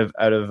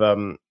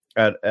 and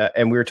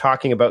we were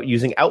talking about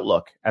using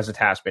Outlook as a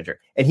task manager,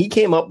 and he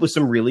came up with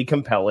some really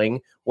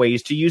compelling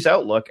ways to use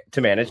Outlook to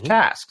manage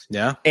tasks.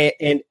 Yeah.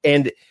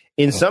 And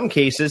in some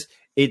cases,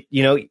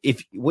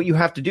 if what you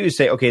have to do is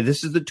say, okay,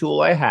 this is the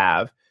tool I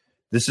have.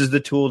 This is the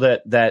tool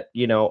that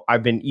you know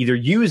I've been either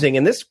using,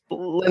 and this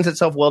lends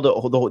itself well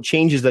to the whole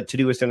changes that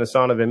Todoist and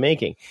Asana have been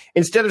making.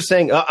 Instead of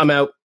saying, I'm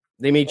out,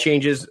 they made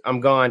changes, I'm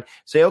gone,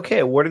 say,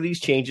 okay, what are these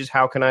changes?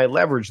 How can I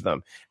leverage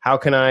them? How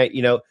can I,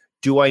 you know,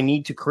 do I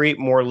need to create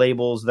more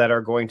labels that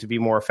are going to be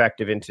more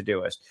effective in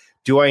Todoist?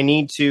 Do I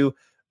need to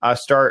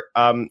start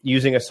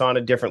using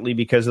Asana differently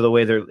because of the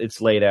way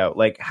it's laid out?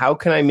 Like, how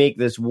can I make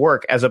this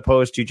work as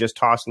opposed to just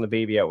tossing the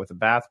baby out with the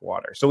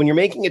bathwater? So when you're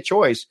making a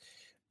choice,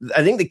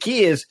 I think the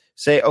key is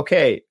say,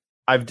 okay,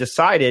 I've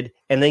decided,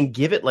 and then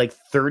give it like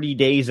 30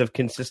 days of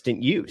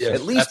consistent use,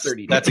 at least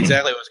 30 days. That's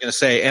exactly what I was going to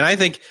say. And I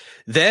think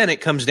then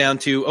it comes down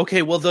to,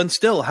 okay, well then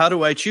still, how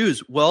do I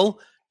choose? Well,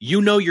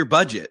 you know your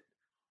budget.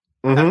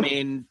 I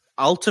mean,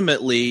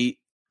 ultimately,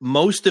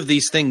 most of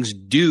these things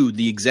do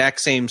the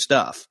exact same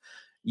stuff.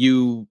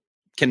 You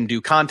can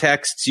do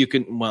contexts,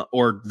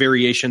 or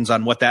variations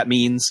on what that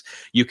means.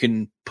 You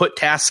can put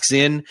tasks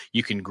in,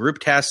 you can group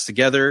tasks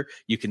together,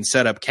 you can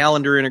set up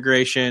calendar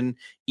integration,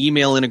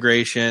 email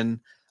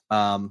integration.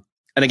 And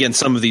again,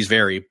 some of these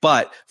vary,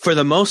 but for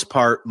the most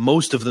part,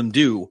 most of them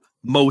do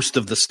most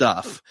of the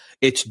stuff.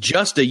 It's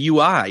just a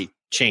UI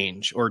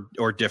change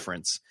or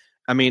difference.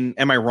 I mean,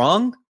 am I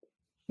wrong?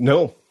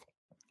 No.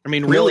 I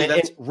mean, really,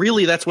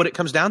 that's what it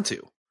comes down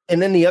to.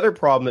 And then the other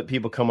problem that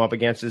people come up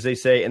against is they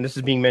say, and this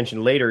is being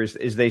mentioned later,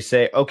 is they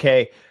say,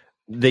 okay,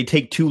 they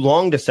take too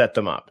long to set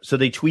them up. So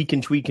they tweak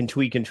and tweak and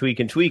tweak and tweak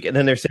and tweak. And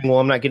then they're saying, well,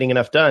 I'm not getting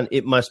enough done.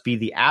 It must be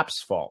the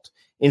app's fault.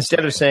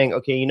 Instead of saying,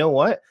 okay, you know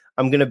what?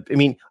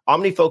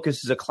 OmniFocus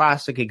is a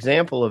classic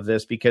example of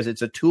this because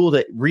it's a tool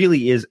that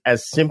really is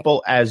as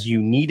simple as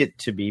you need it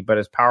to be, but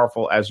as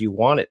powerful as you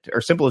want it to, or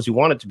simple as you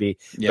want it to be,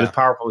 but as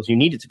powerful as you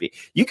need it to be.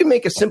 You can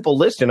make a simple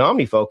list in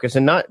OmniFocus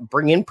and not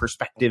bring in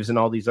perspectives and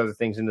all these other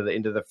things into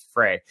the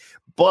fray.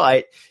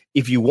 But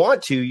if you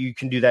want to, you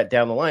can do that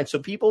down the line. So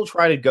people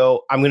try to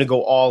go, I'm going to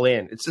go all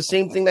in. It's the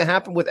same thing that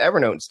happened with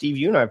Evernote. Steve,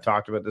 you and I have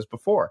talked about this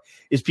before,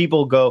 is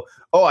people go,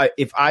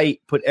 if I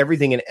put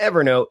everything in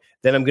Evernote,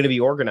 then I'm going to be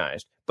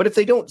organized. But if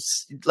they don't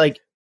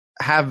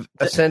have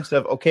a sense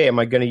of, okay, am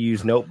I going to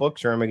use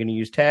notebooks or am I going to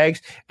use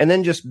tags, and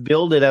then just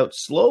build it out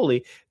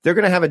slowly, they're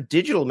going to have a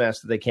digital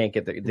mess that they can't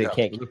get.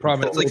 The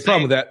problem with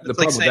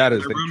that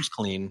is my room's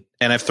clean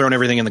and I've thrown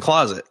everything in the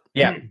closet.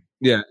 Yeah.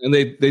 Yeah, and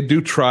they do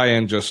try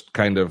and just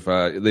kind of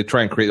they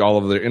try and create all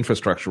of their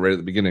infrastructure right at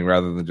the beginning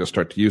rather than just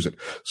start to use it.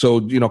 So,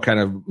 kind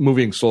of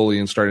moving slowly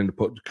and starting to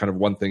put kind of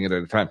one thing at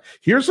a time.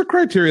 Here's the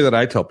criteria that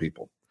I tell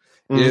people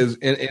is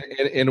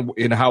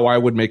in how I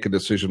would make a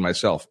decision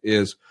myself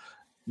is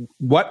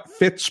what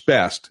fits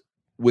best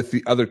with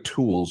the other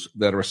tools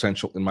that are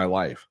essential in my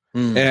life.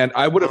 And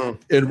I would have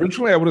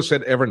originally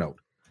said Evernote.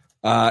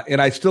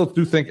 And I still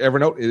do think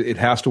Evernote, it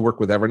has to work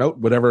with Evernote.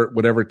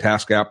 Whatever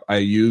task app I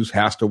use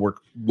has to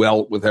work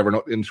well with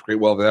Evernote, integrate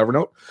well with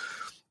Evernote.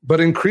 But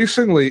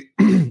increasingly,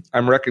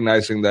 I'm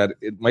recognizing that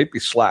it might be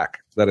Slack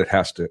that it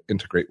has to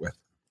integrate with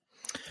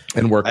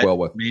and work well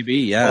with. Maybe,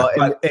 yeah.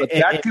 But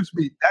that gives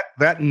me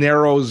that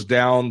narrows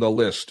down the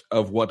list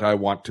of what I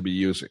want to be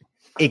using.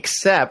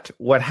 Except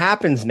what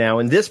happens now,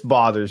 and this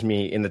bothers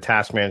me in the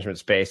task management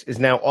space, is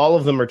now all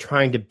of them are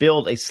trying to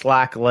build a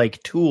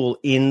Slack-like tool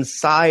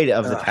inside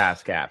of the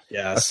task app.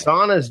 Yes.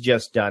 Asana's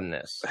just done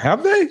this.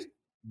 Have they?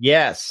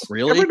 Yes.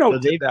 Really?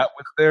 Evernote did that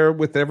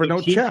with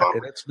Evernote chat,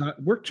 and it's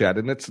not work chat,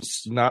 and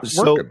it's not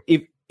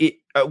working.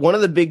 So one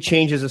of the big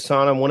changes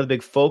Asana, one of the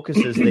big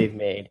focuses they've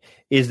made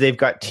is they've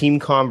got team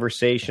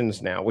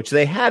conversations now, which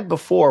they had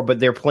before, but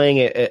they're playing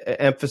an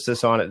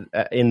emphasis on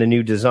it in the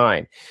new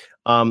design.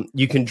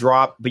 You can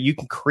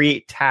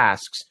create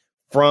tasks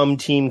from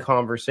team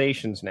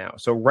conversations now.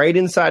 So right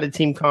inside a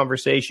team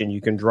conversation,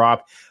 you can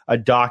drop a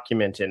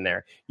document in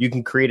there. You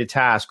can create a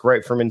task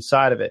right from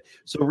inside of it.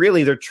 So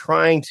really they're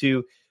trying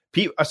to,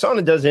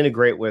 Asana does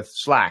integrate with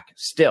Slack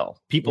still.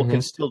 People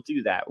can still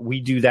do that.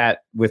 We do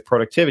that with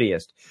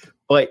Productivityist.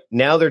 But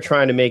now they're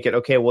trying to make it,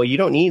 okay, well, you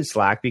don't need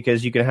Slack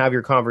because you can have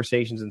your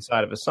conversations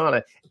inside of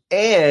Asana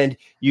and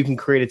you can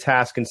create a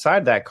task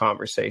inside that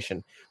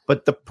conversation.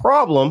 But the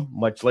problem,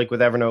 much like with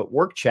Evernote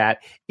Work Chat,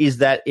 is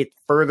that it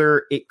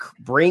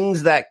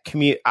brings that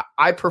community.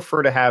 I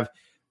prefer to have,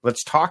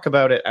 let's talk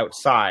about it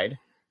outside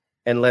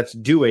and let's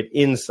do it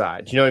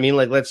inside. Do you know what I mean?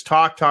 Like, let's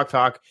talk.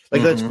 Like,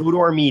 let's go to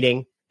our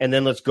meeting and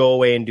then let's go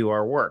away and do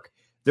our work.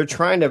 They're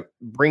trying to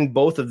bring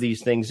both of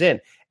these things in.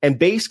 And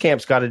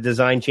Basecamp's got a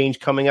design change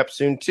coming up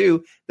soon,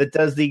 too, that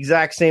does the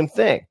exact same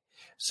thing.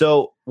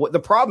 So what the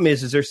problem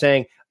is they're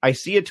saying, I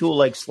see a tool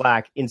like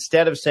Slack,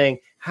 instead of saying,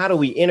 how do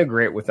we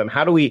integrate with them?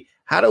 How do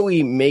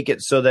we make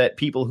it so that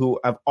people who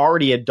have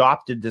already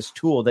adopted this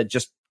tool that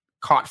just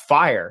caught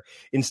fire,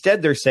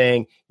 instead they're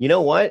saying, you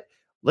know what?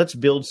 Let's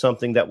build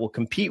something that will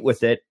compete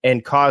with it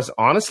and cause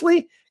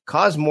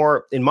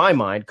more, in my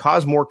mind,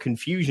 cause more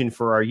confusion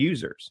for our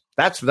users.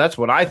 That's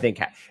what I think.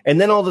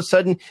 And then all of a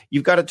sudden,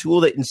 you've got a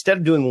tool that instead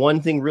of doing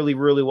one thing really,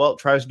 really well, it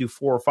tries to do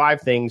 4 or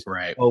 5 things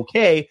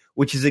okay,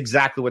 which is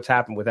exactly what's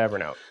happened with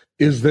Evernote.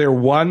 Is there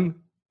one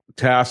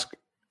task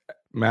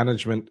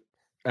management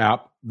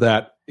app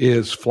that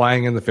is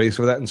flying in the face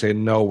of that and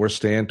saying, no, we're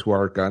staying to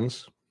our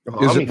guns?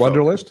 Is it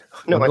Wunderlist?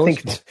 No,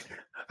 Wunderlist?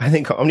 I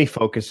think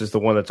OmniFocus is the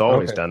one that's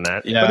always done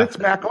that. Yeah. But it's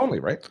Mac only,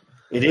 right?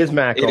 It is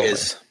Mac only. It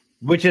is.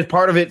 Which is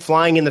part of it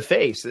flying in the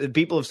face.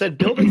 People have said,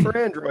 build it for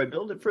Android,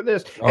 build it for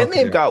this. Okay. And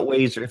they've got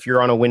ways, if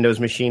you're on a Windows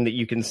machine, that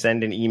you can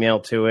send an email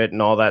to it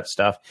and all that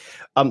stuff.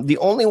 The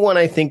only one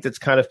I think that's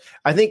kind of,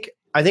 I think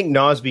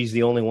Nosby's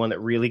the only one that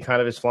really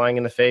kind of is flying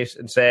in the face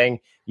and saying,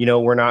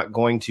 we're not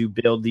going to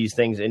build these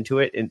things into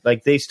it. And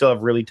like, they still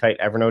have really tight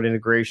Evernote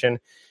integration,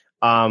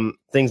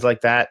 things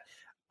like that.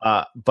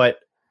 But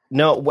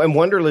no, and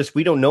Wunderlist,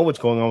 we don't know what's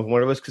going on with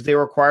Wunderlist because they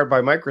were acquired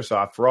by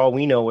Microsoft. For all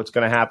we know, what's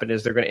going to happen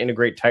is they're going to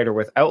integrate tighter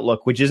with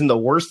Outlook, which isn't the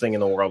worst thing in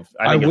the world.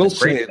 I will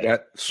say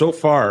that so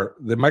far,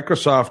 the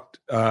Microsoft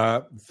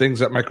things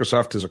that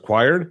Microsoft has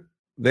acquired,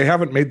 they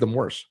haven't made them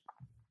worse.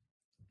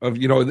 In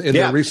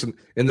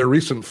their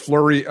recent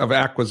flurry of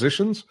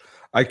acquisitions,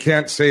 I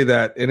can't say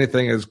that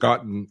anything has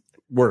gotten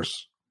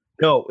worse.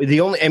 No,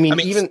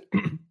 even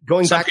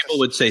going some back, people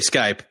would say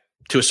Skype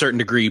to a certain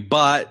degree,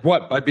 but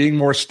what, by being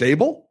more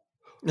stable?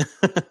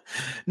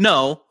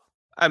 No,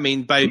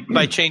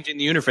 by changing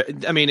the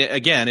interface.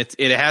 Again,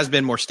 it has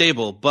been more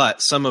stable,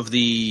 but some of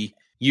the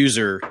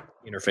user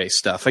interface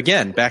stuff,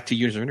 again, back to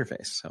user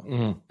interface. So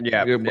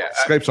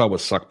Skype's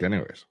always sucked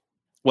anyways.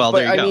 Well,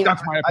 there you go.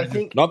 That's my opinion. I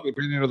think not the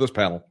opinion of this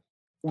panel.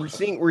 We're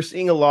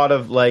seeing a lot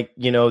of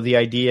the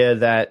idea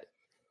that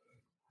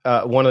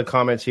one of the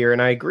comments here,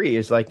 and I agree,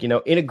 is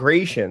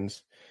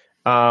integrations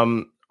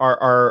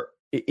are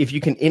if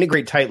you can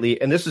integrate tightly,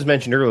 and this was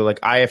mentioned earlier, like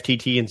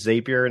IFTT and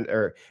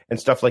Zapier and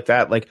stuff like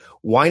that, like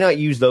why not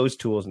use those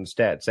tools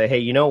instead? Say, hey,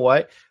 you know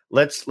what?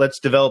 Let's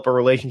develop a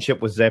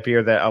relationship with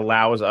Zapier that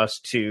allows us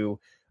to,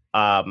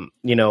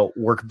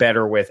 work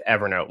better with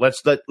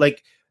Evernote.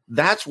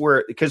 That's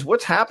where, because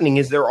what's happening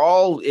is they're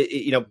all,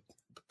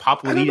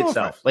 Pop will eat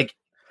itself.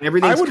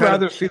 Everything's I would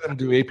rather see them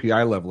do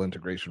API level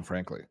integration,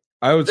 frankly.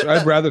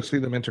 I'd rather see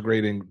them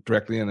integrating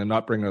directly in and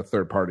not bring a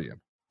third party in.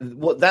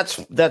 Well,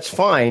 that's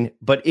fine,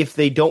 but if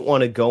they don't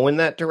want to go in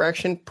that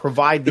direction,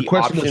 provide the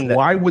question option. Is,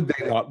 why would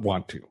they not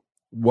want to?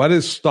 What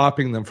is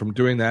stopping them from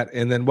doing that?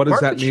 And then what does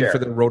that mean for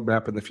their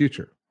roadmap in the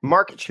future?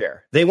 Market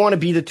share. They want to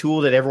be the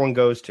tool that everyone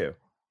goes to.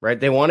 right?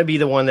 They want to be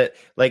the one that,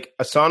 like,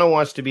 Asana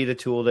wants to be the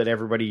tool that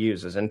everybody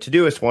uses, and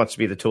Todoist wants to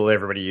be the tool that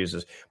everybody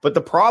uses. But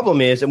the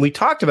problem is, and we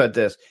talked about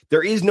this,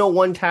 there is no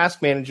one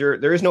task manager.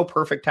 There is no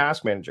perfect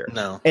task manager.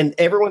 No. And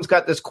everyone's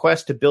got this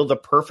quest to build a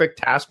perfect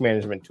task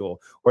management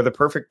tool or the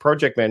perfect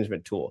project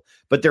management tool.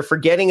 But they're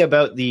forgetting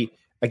about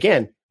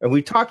again, and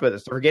we've talked about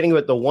this, they're forgetting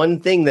about the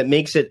one thing that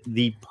makes it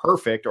the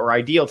perfect or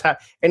ideal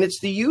task, and it's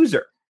the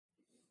user.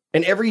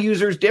 And every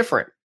user is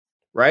different.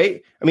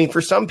 Right? I mean, for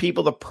some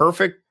people, the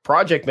perfect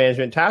project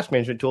management, task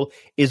management tool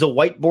is a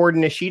whiteboard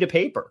and a sheet of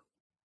paper.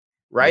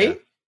 Right? Yeah.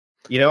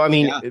 You know, I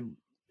mean,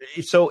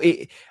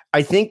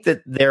 I think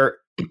that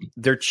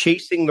they're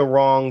chasing the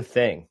wrong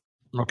thing.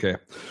 Okay.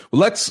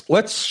 Well,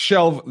 let's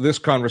shelve this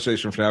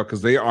conversation for now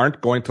because they aren't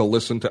going to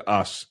listen to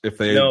us. If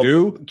they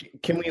do,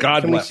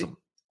 God bless them.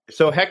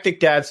 So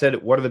Hectic Dad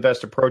said, what are the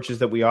best approaches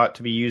that we ought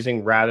to be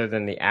using rather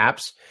than the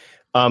apps?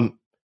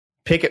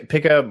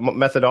 Pick a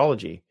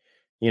methodology,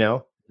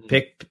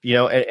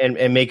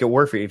 and make it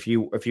work for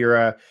you. If you're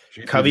a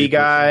Covey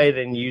guy,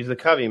 then use the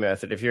Covey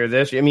method. If you're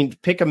this,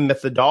 pick a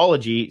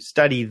methodology,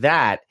 study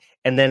that,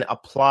 and then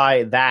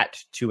apply that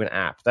to an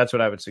app. That's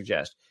what I would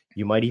suggest.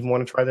 You might even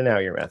want to try the Now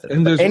Your method.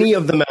 And any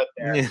of them out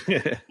there,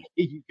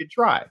 you could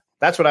try.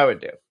 That's what I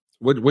would do.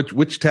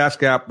 Which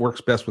task app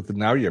works best with the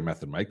Now Your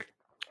method, Mike?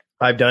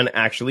 I've done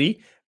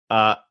actually.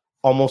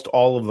 Almost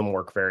all of them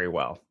work very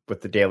well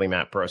with the daily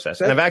map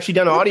process, and I've actually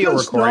done audio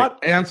recording. Does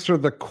not answer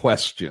the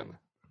question.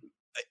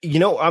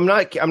 I'm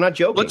not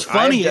joking. What's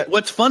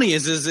funny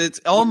is it's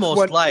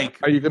almost like,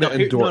 are you going to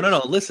endorse?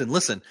 No.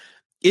 Listen.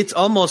 It's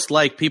almost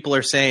like people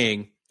are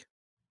saying,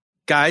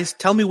 guys,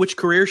 tell me which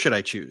career should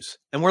I choose?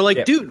 And we're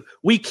like, dude,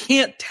 we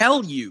can't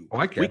tell you. Oh,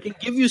 I can. We can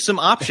give you some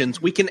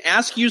options. We can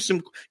ask you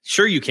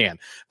sure you can,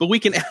 but we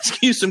can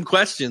ask you some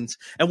questions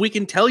and we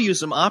can tell you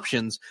some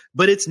options,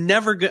 but it's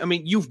never good. I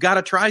mean, you've got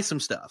to try some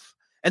stuff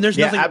and there's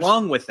nothing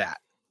wrong with that.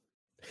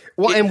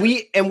 Well, and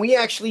we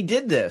actually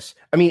did this.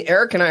 I mean,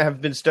 Eric and I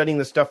have been studying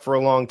this stuff for a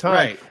long time,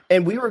 right.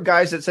 And we were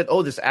guys that said,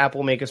 "Oh, this app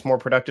will make us more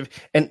productive."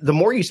 And the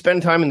more you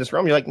spend time in this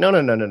realm, you're like,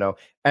 "No."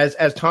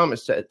 As Tom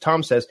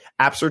says,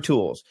 apps are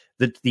tools.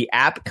 The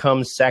app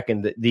comes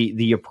second.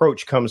 The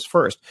approach comes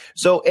first.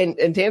 So,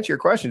 and to answer your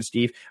question,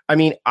 Steve, I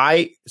mean,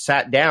 I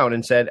sat down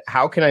and said,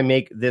 "How can I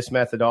make this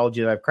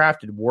methodology that I've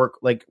crafted work?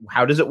 Like,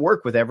 how does it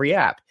work with every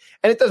app?"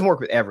 And it doesn't work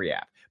with every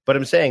app. But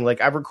I'm saying,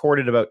 like, I've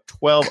recorded about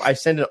 12. I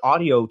sent an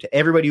audio to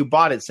everybody who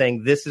bought it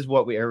saying, this is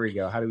what here we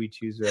go. How do we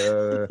choose?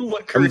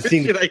 What career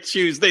should I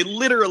choose? They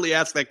literally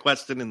asked that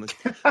question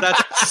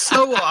that's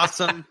so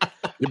awesome.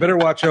 You better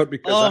watch out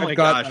because I've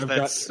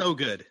got so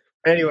good.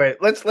 Anyway,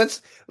 let's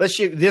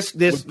shoot this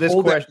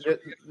question,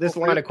 this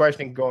line of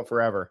questioning going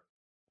forever.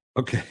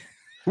 Okay.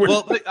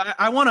 Well,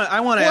 I want to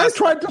ask. I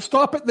tried to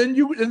stop it, then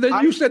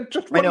you said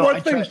just one more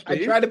thing.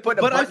 I tried to put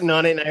a button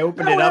on it, and I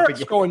opened it up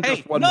again.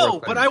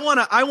 But I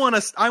want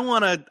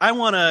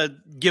to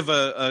give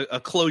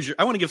a closure.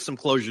 I want to give some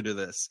closure to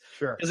this.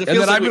 Sure. And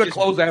then I'm going to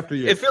close after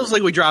you. It feels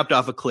like we dropped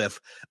off a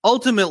cliff.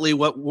 Ultimately,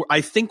 what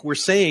I think we're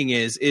saying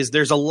is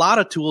there's a lot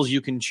of tools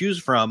you can choose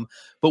from,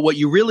 but what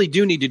you really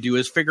do need to do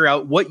is figure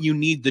out what you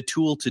need the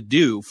tool to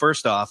do.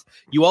 First off,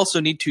 you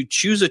also need to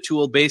choose a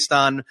tool based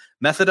on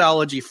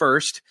methodology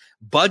first.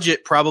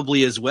 Budget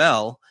probably as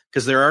well,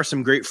 because there are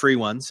some great free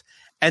ones,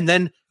 and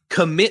then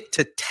commit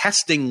to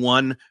testing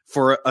one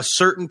for a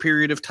certain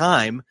period of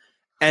time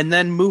and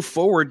then move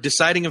forward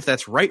deciding if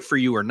that's right for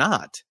you or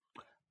not.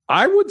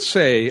 I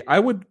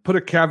would put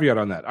a caveat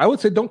on that. I would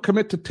say don't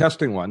commit to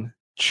testing one,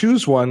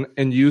 choose one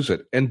and use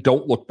it and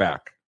don't look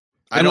back.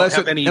 I don't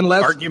have any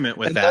argument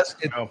with that.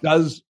 It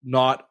does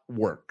not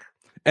work.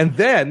 And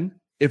then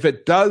if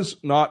it does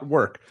not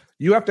work,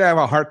 you have to have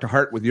a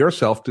heart-to-heart with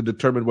yourself to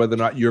determine whether or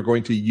not you're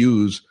going to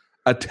use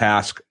a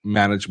task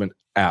management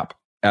app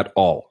at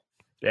all.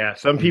 Yeah,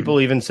 some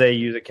people even say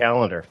use a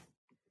calendar.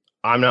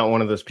 I'm not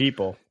one of those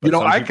people. But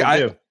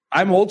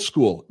I'm old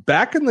school.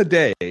 Back in the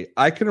day,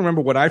 I can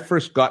remember when I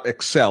first got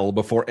Excel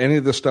before any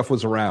of this stuff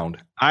was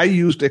around. I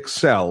used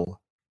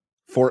Excel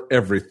for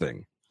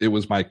everything. It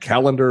was my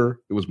calendar.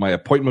 It was my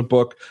appointment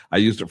book. I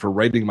used it for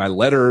writing my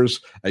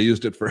letters. I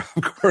used it for,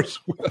 of course,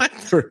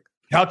 for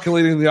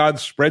calculating the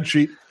odds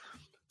spreadsheet.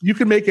 You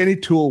can make any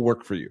tool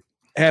work for you.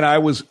 And I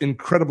was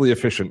incredibly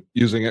efficient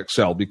using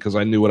Excel because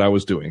I knew what I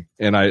was doing.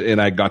 And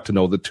I got to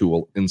know the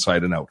tool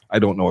inside and out. I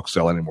don't know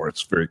Excel anymore.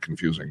 It's very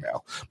confusing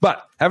now.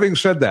 But having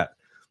said that,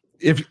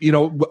 if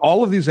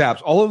all of these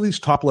apps, all of these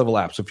top level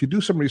apps, if you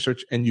do some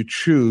research and you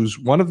choose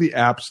one of the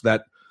apps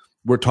that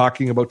we're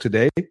talking about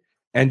today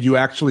and you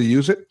actually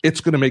use it,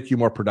 it's going to make you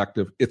more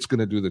productive. It's going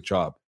to do the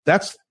job.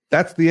 That's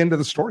the end of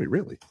the story,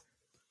 really.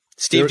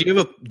 Steve,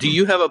 do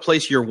you have a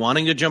place you're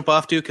wanting to jump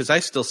off to? Because I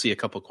still see a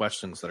couple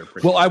questions that are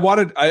pretty.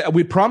 Well,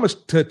 we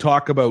promised to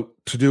talk about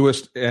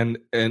Todoist and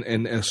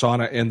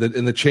Asana and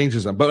the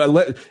changes them.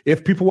 But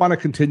if people want to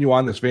continue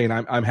on this vein,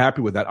 I'm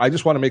happy with that. I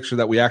just want to make sure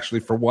that we actually,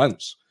 for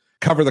once,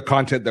 cover the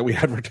content that we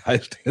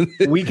advertised.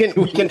 We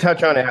can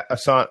touch on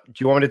Asana. Do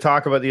you want me to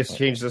talk about the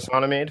changes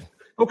Asana made?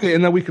 Okay,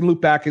 and then we can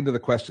loop back into the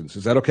questions.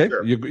 Is that okay?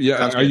 Sure.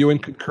 Are you in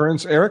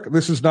concurrence, Eric?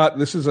 This is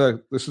a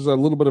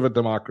little bit of a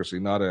democracy,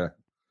 not a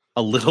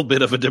little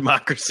bit of a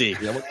democracy,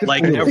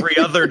 like every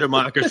other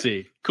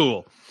democracy.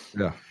 Cool.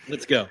 Yeah.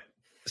 Let's go.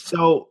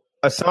 So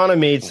Asana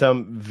made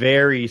some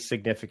very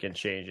significant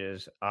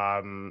changes,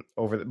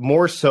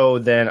 more so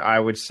than I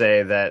would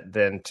say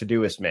than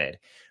Todoist made.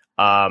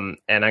 And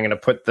I'm going to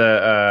put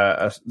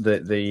that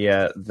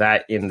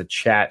in the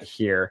chat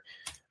here.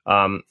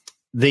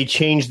 They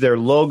changed their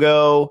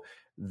logo.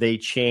 They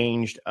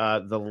changed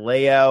the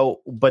layout,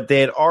 but they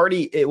had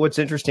already. What's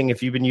interesting,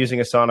 if you've been using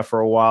Asana for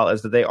a while,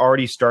 is that they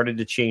already started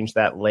to change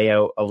that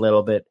layout a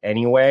little bit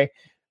anyway,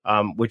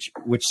 which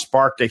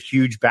sparked a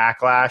huge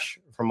backlash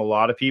from a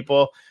lot of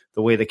people.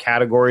 The way the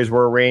categories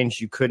were arranged,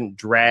 you couldn't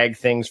drag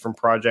things from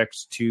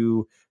projects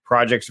to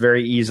projects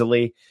very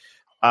easily.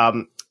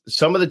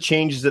 Some of the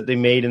changes that they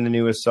made in the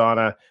new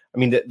Asana, I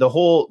mean,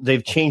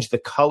 they've changed the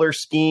color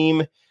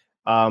scheme.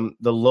 The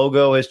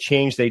logo has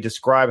changed. They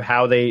describe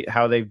how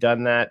they've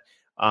done that.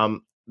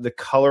 The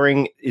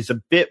coloring is a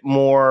bit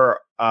more,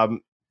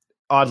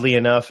 oddly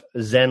enough,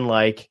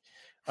 Zen-like,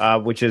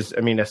 which is,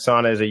 I mean,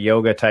 Asana is a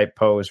yoga type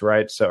pose,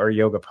 right? So, or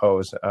yoga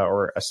pose,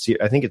 I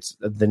think it's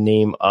the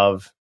name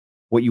of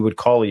what you would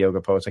call a yoga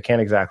pose. I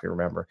can't exactly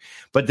remember,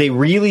 but they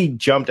really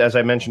jumped, as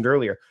I mentioned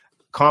earlier,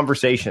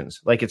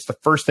 conversations. Like, it's the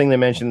first thing they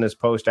mentioned in this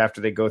post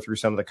after they go through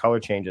some of the color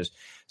changes.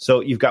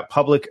 So you've got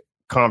public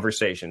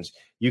conversations.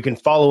 You can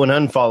follow and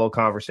unfollow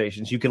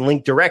conversations. You can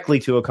link directly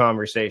to a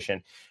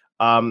conversation.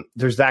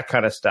 There's that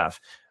kind of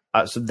stuff.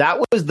 So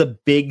that was the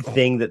big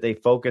thing that they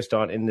focused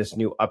on in this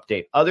new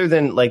update. Other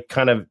than like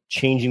kind of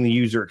changing the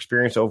user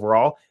experience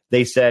overall,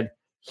 they said,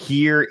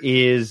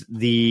 here's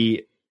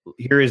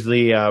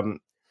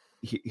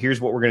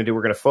what we're going to do.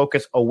 We're going to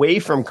focus away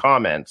from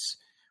comments,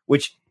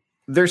 which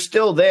they're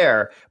still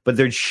there, but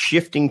they're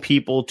shifting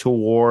people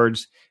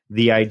towards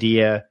the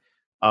idea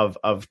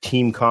of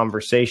team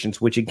conversations,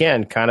 which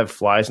again kind of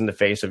flies in the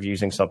face of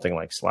using something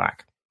like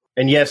Slack.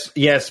 And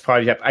yes,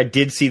 Project, I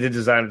did see the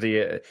design of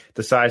the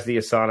size of the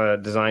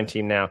Asana design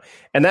team now,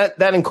 and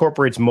that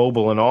incorporates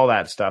mobile and all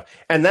that stuff.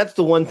 And that's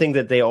the one thing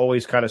that they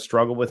always kind of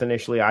struggled with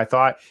initially. I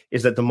thought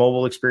is that the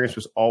mobile experience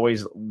was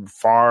always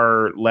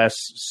far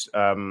less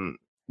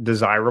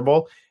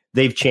desirable.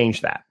 They've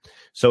changed that.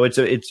 So it's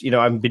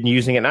I've been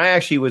using it, and I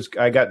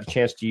got the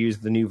chance to use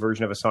the new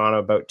version of Asana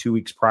about 2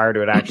 weeks prior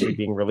to it actually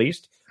being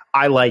released.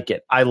 I like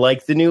it. I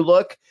like the new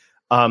look.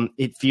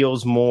 It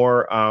feels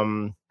more.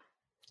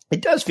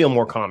 It does feel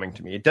more calming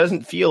to me. It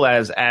doesn't feel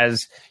as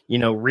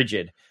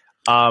rigid.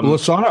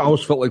 Asana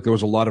always felt like there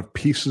was a lot of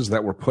pieces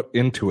that were put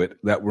into it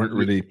that weren't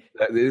really.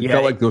 It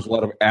felt like there was a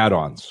lot of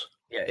add-ons.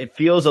 Yeah, it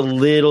feels a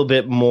little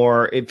bit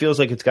more. It feels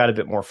like it's got a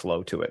bit more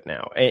flow to it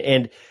now,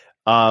 and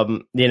I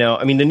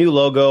mean, the new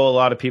logo, a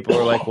lot of people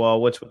are like,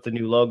 well, what's with the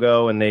new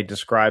logo? And they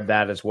describe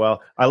that as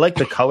well. I like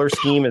the color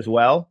scheme as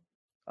well.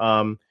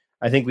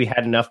 I think we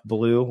had enough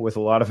blue with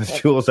a lot of the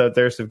tools out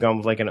there, so we've gone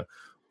with like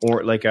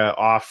a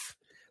off.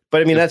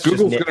 But I mean, that's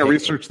Google's just going to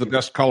research the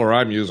best color.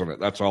 I'm using it.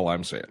 That's all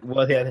I'm saying.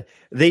 Well, yeah,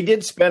 they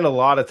did spend a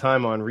lot of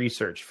time on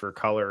research for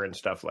color and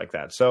stuff like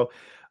that. So,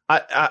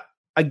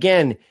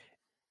 again,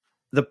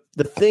 the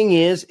thing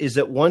is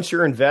that once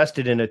you're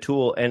invested in a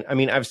tool, and I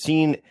mean, I've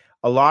seen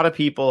a lot of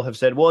people have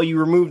said, well, you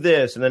remove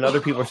this. And then other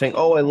people are saying,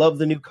 oh, I love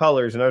the new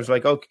colors. And I was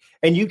like, okay.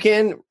 And you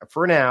can,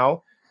 for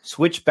now,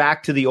 switch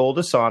back to the old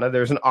Asana.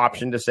 There's an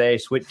option to say,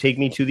 take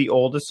me to the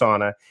old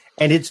Asana.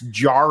 And it's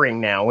jarring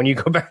now. When you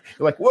go back,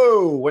 you're like,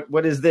 whoa,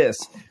 what is this?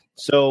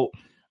 So,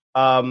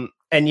 and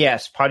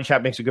yes, Potty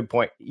Chat makes a good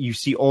point. You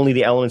see only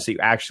the elements that you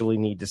actually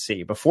need to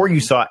see. Before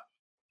you saw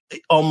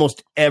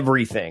almost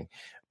everything.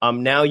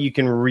 Now you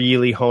can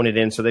really hone it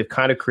in. So they've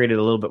kind of created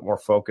a little bit more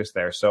focus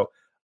there. So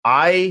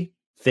I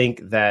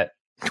think that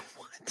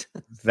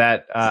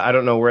I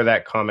don't know where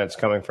that comment's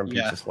coming from,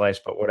 Pizza Slice,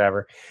 but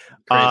whatever.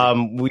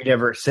 We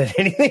never said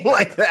anything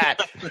like that.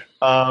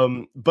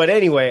 But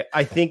anyway,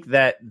 I think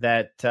that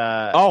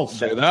I'll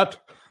say that.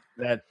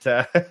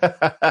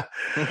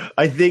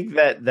 I think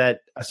that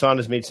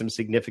Asana's made some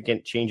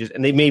significant changes,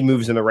 and they made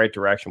moves in the right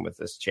direction with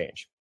this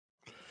change.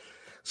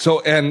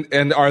 So,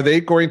 and are they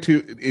going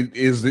to?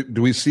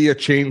 Do we see a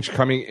change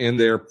coming in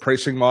their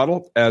pricing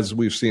model, as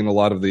we've seen a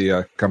lot of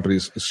the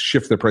companies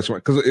shift their pricing?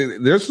 Because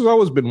this has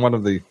always been one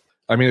of the.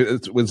 I mean,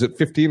 was it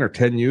 15 or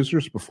 10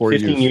 users before?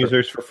 15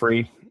 users for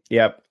free.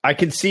 Yep, I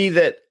can see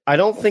that. I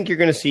don't think you're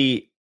going to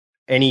see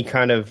any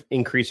kind of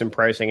increase in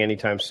pricing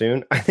anytime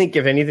soon. I think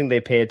if anything,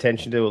 they pay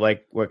attention to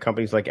like what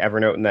companies like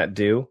Evernote and that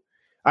do.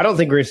 I don't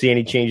think we're going to see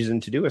any changes in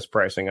Todoist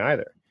pricing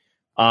either.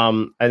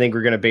 I think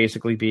we're going to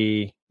basically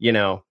be,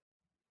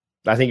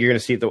 I think you're going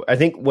to see I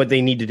think what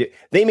they need to do,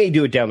 they may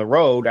do it down the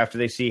road after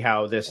they see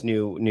how this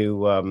new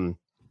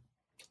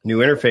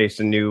interface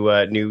and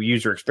new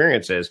user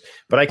experience is,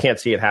 but I can't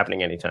see it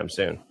happening anytime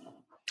soon.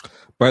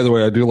 By the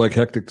way, I do like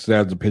Hectic's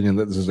dad's opinion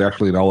that this is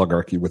actually an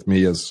oligarchy with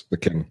me as the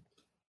king.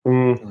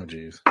 Oh,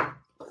 jeez.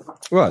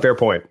 What? Fair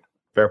point.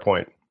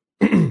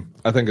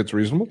 I think it's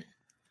reasonable.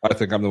 I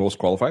think I'm the most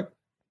qualified.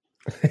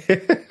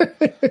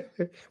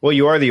 Well,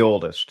 you are the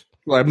oldest.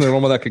 Well, I'm the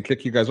one that can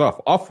kick you guys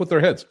off with their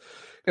heads.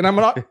 And I'm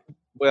not,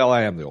 well,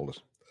 I am the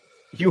oldest.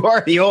 You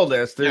are the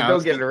oldest. There's no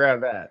getting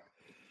around that.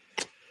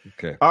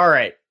 Okay. All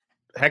right.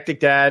 Hectic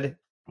Dad.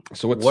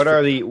 So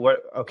okay.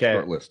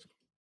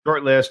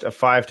 Short list of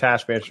 5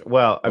 task managers.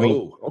 Well, I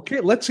mean,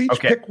 okay, let's each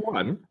pick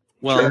one.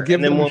 Well, and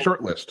give them a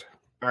short list.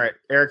 All right,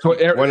 Eric. So,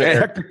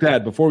 Hectic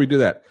Dad, before we do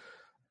that,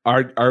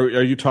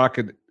 are you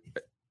talking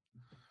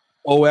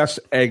OS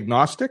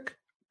agnostic,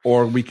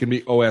 or we can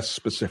be OS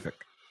specific?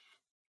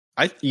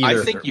 I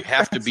think you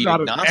have to be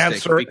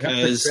agnostic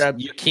because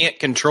you can't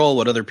control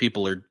what other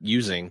people are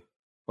using.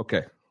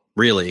 Okay.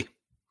 Really.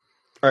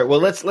 All right. Well,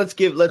 let's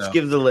give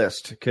the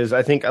list, because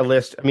I think a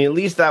list. I mean, at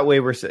least that way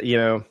we're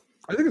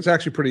I think it's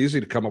actually pretty easy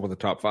to come up with a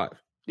top 5.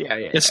 Yeah.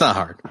 It's not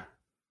hard.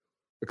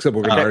 Except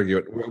we're going to argue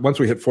it. Once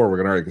we hit 4, we're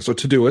going to argue. So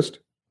Todoist,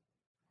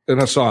 and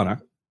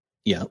Asana,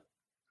 yeah,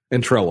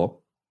 and Trello.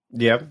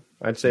 Yep,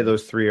 I'd say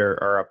those 3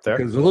 are up there.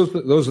 Because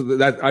those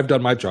that I've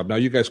done my job. Now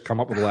you guys come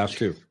up with the last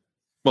 2.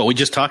 Well, we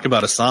just talked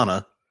about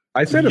Asana.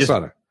 I said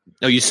Asana.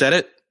 Oh, you said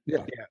it?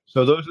 Yeah.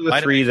 So those are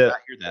the 3 that. I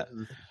hear that.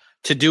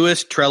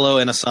 Todoist, Trello,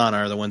 and Asana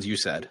are the ones you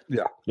said.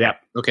 Yeah. Yeah.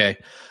 Okay.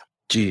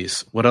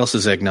 Jeez, what else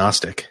is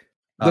agnostic?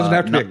 It doesn't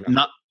have to be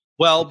agnostic.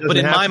 But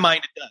in my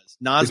mind it does.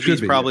 Nosby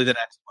is probably the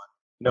next one.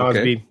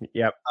 Nosby,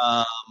 yep.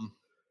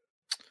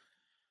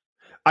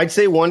 I'd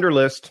say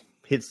Wunderlist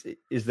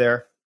is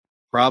there.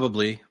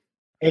 Probably.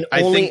 And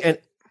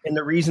and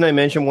the reason I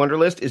mention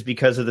Wunderlist is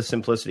because of the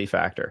simplicity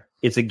factor.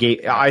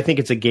 I think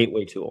it's a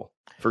gateway tool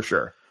for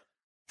sure.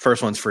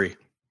 First one's free.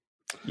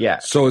 Yeah.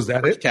 So is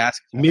that it?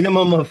 Task.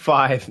 Minimum of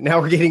 5. Now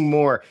we're getting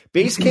more.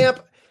 Basecamp.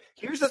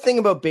 Here's the thing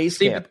about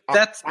Basecamp.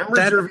 I'm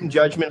reserving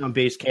judgment on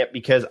Basecamp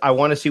because I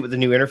want to see what the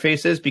new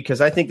interface is,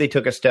 because I think they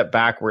took a step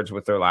backwards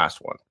with their last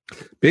one.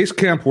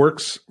 Basecamp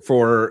works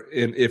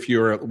if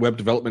you're a web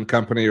development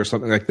company or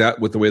something like that,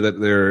 with the way that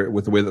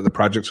the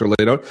projects are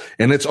laid out.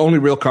 And its only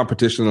real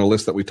competition in the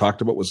list that we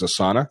talked about was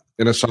Asana,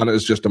 and Asana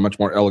is just a much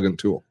more elegant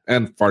tool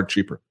and far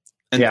cheaper.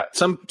 And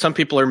some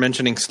people are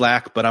mentioning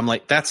Slack, but I'm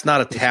like, that's not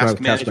a task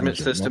management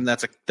system. No.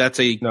 That's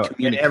a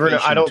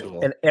communication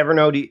tool. And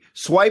Evernote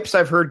Swipes,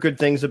 I've heard good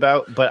things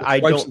about, but I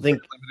don't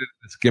think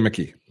it's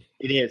gimmicky.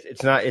 It is.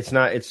 It's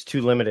not. It's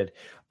too limited.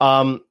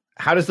 How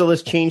does the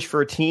list change for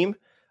a team?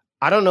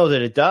 I don't know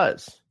that it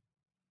does.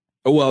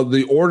 Well,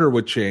 the order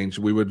would change.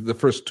 The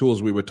first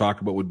tools we would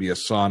talk about would be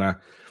Asana,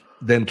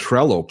 then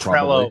Trello.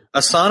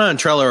 Asana and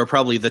Trello are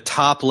probably the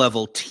top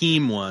level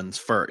team ones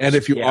first. And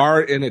if you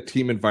are in a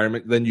team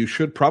environment, then you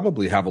should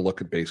probably have a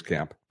look at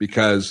Basecamp,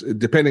 because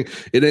depending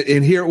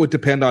in here, it would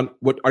depend on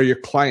what are your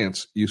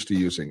clients used to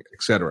using,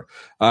 et cetera.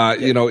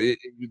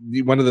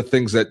 One of the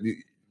things that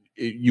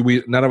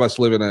none of us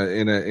live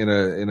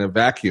in a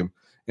vacuum.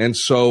 And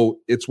so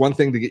it's one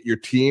thing to get your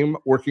team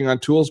working on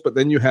tools, but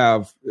then you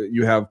have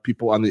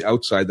people on the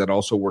outside that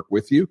also work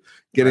with you.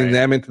 Getting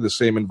them into the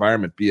same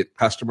environment, be it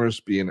customers,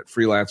 being it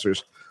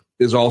freelancers,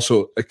 is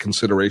also a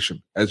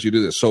consideration as you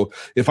do this. So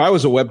if I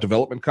was a web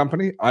development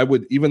company, I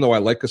would, even though I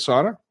like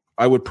Asana,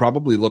 I would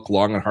probably look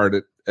long and hard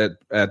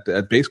at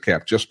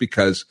Basecamp, just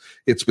because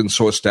it's been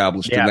so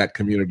established in that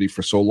community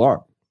for so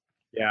long.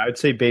 Yeah, I'd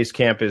say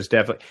Basecamp is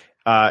definitely.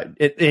 And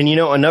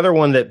another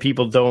one that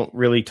people don't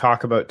really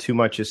talk about too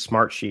much is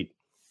Smartsheet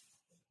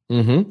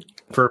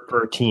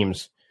for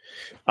teams.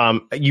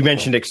 You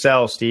mentioned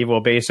Excel, Steve.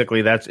 Well, basically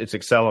it's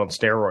Excel on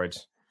steroids.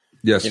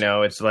 Yes.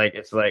 It's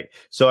like,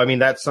 so, I mean,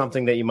 that's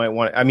something that you might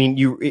want. I mean,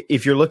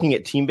 if you're looking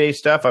at team-based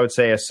stuff, I would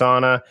say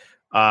Asana,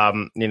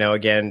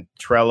 again,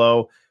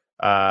 Trello,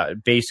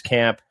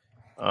 Basecamp,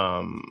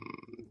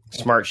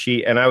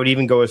 Smartsheet, and I would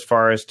even go as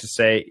far as to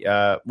say,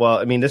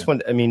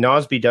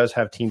 Nosby does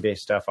have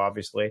team-based stuff,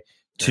 obviously.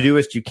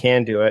 Todoist, you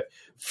can do it.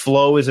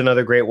 Flow is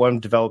another great one,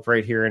 developed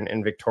right here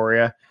in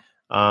Victoria,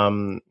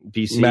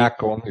 BC.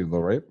 Mac only, though,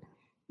 right?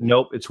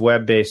 Nope, it's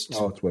web-based.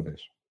 Oh, it's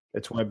web-based.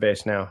 It's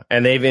web-based now,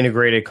 and they've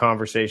integrated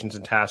conversations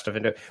and task stuff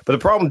into it. But the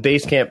problem with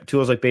Basecamp,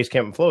 tools like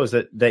Basecamp and Flow, is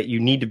that you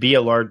need to be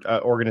a large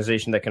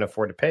organization that can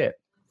afford to pay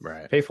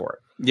for it.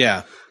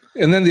 Yeah.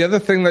 And then the other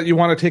thing that you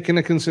want to take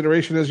into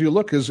consideration as you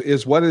look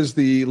is what is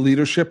the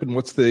leadership and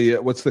what's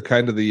the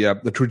kind of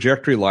the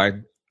trajectory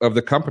line of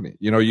the company.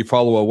 You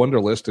follow a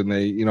Wunderlist, and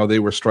they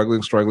were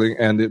struggling,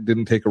 and it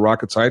didn't take a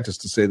rocket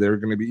scientist to say they were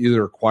going to be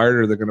either acquired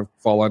or they're going to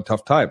fall on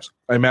tough times.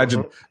 I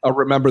imagine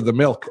Remember the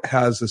Milk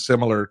has a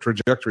similar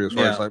trajectory as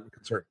far as I'm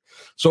concerned.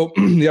 So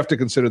you have to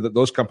consider that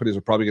those companies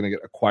are probably going to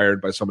get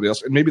acquired by somebody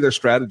else, and maybe their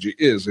strategy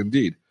is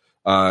indeed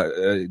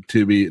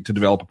to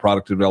develop a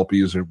product, to develop a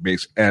user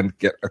base, and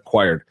get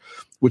acquired,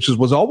 which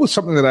was always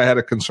something that I had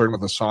a concern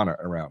with Asana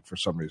around for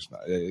some reason.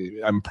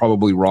 I'm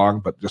probably wrong,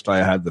 but just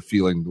I had the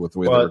feeling with the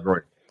way they were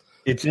growing.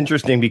 It's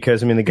interesting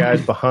because, the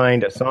guys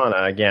behind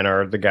Asana, again,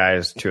 are the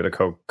guys, two of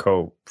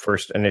the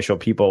first initial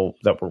people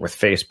that were with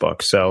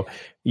Facebook. So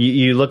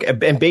you look at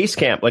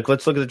Basecamp,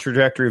 let's look at the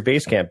trajectory of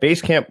Basecamp.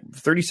 Basecamp,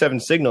 37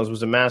 Signals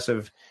wasn't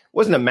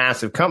a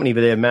massive company, but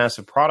they had a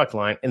massive product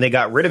line, and they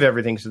got rid of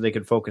everything so they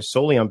could focus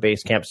solely on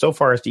Basecamp, so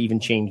far as to even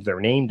change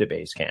their name to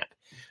Basecamp.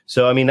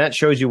 So, I mean, that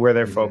shows you where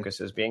their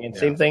focus is being. And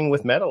same thing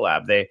with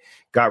MetaLab. They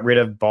got rid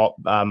of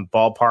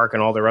Ballpark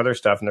and all their other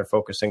stuff, and they're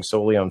focusing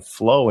solely on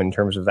Flow in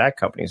terms of that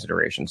company's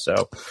iteration.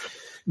 So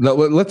now,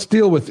 let's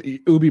deal with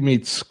Ubi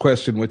Meat's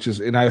question, which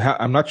is, and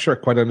I'm not sure I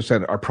quite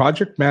understand it. Are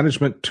project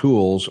management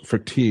tools for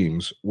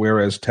teams,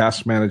 whereas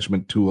task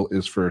management tool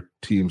is for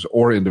teams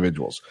or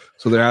individuals?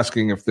 So they're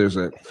asking if there's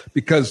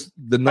because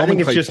the nomenclature. I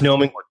think it's just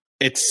nomenclature.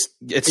 It's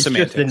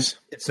semantics.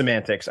 It's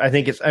semantics. I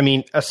think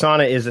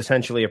Asana is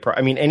essentially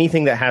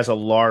anything that has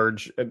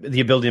the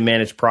ability to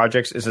manage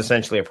projects is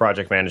essentially a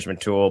project management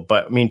tool.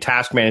 But I mean,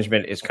 task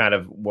management is kind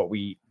of what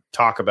we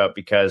talk about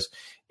because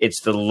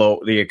it's the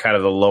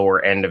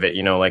lower end of it.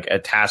 You know, like a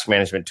task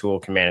management tool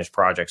can manage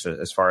projects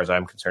as far as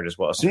I'm concerned as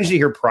well. As soon as you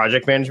hear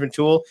project management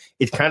tool,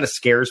 it kind of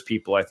scares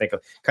people. I think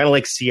kind of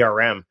like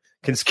CRM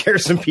can scare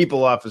some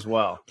people off as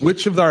well.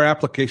 Which of our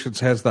applications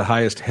has the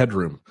highest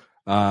headroom?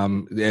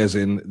 As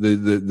in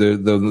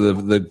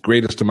the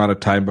greatest amount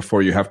of time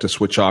before you have to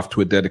switch off to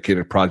a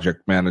dedicated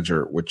project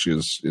manager, which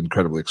is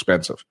incredibly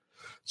expensive.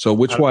 So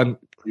which one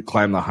you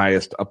climb the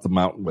highest up the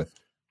mountain with?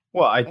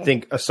 Well, I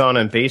think Asana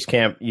and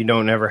Basecamp, you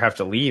don't ever have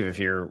to leave if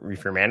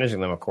you're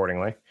managing them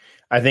accordingly.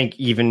 I think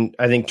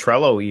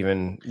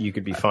Trello you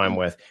could be fine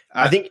with.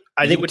 I think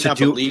would not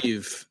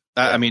believe.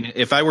 I mean,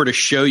 if I were to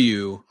show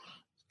you,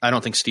 I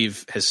don't think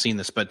Steve has seen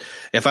this, but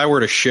if I were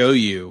to show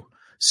you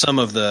some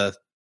of the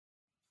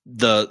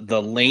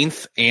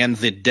length and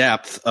the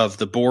depth of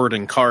the board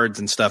and cards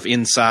and stuff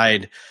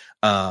inside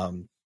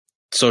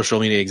Social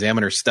Media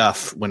Examiner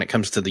stuff when it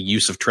comes to the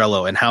use of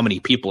Trello and how many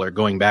people are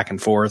going back and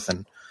forth.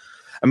 And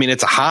I mean,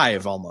 it's a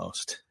hive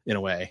almost in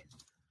a way,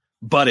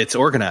 but it's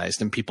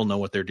organized and people know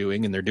what they're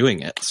doing and they're doing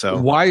it. So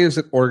why is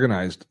it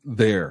organized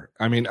there?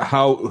 I mean,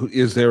 how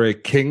is there a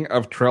king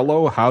of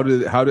Trello? How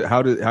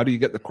do you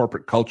get the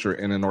corporate culture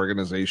in an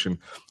organization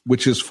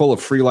which is full of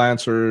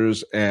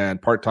freelancers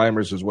and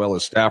part-timers as well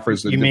as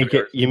staffers? You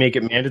make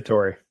it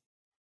mandatory.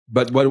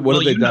 But what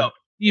have they done?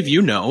 Steve,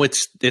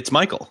 it's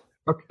Michael.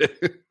 Okay.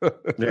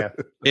 Yeah.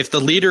 If the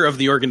leader of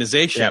the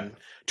organization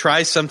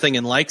tries something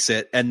and likes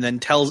it and then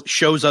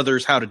shows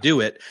others how to do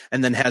it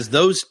and then has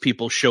those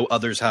people show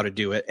others how to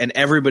do it and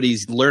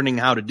everybody's learning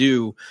how to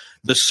do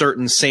the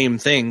certain same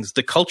things,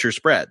 the culture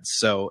spreads.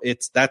 So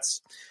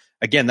that's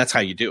how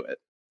you do it.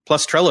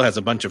 Plus Trello has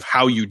a bunch of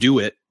how you do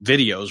it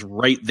videos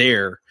right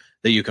there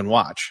that you can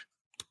watch.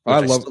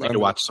 I need to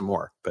watch some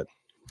more, but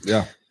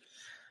yeah,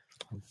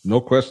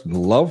 no question.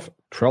 Love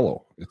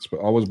Trello. It's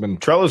always been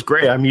Trello's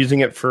great. I'm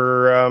using it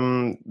for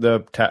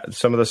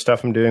some of the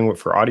stuff I'm doing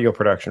for audio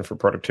production for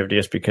productivity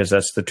is because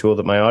that's the tool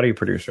that my audio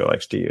producer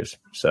likes to use.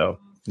 So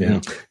yeah,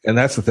 and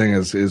that's the thing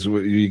is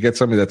you get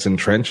somebody that's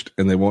entrenched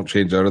and they won't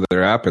change out of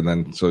their app, and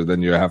then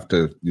you have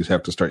to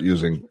start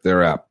using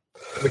their app,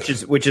 which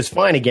is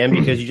fine again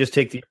because you just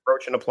take the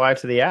approach and apply it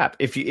to the app.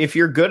 If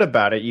you're good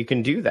about it, you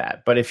can do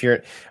that. But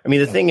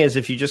the thing is,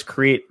 if you just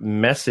create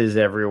messes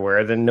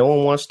everywhere, then no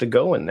one wants to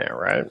go in there,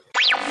 right?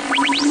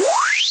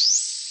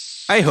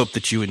 I hope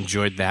that you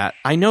enjoyed that.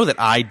 I know that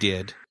I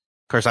did. Of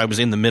course, I was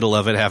in the middle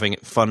of it, having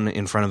fun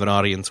in front of an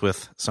audience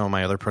with some of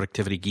my other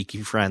productivity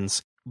geeky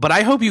friends. But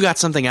I hope you got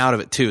something out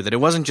of it, too, that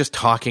it wasn't just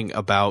talking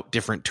about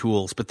different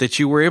tools, but that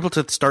you were able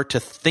to start to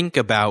think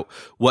about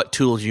what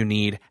tools you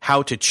need,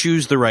 how to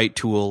choose the right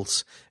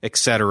tools,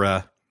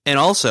 etc. And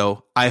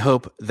also, I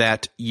hope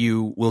that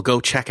you will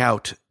go check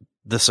out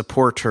the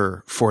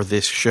supporter for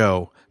this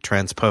show,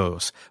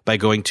 Transpose, by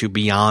going to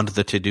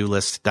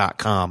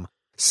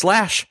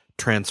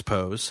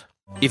beyondthetodolist.com/transpose.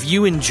 If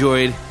you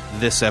enjoyed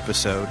this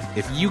episode,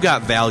 if you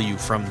got value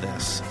from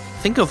this,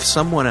 think of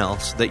someone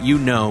else that you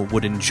know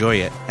would enjoy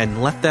it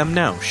and let them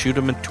know. Shoot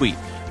them a tweet,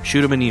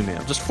 shoot them an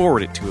email, just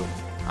forward it to them,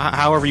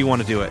 however you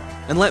want to do it.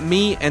 And let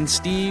me and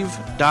Steve,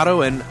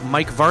 Dotto, and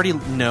Mike Vardy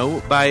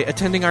know by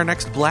attending our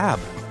next blab.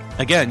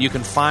 Again, you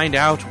can find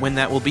out when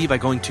that will be by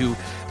going to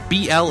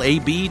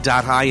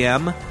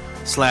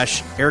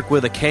blab.im/Eric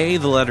with a K,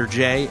 the letter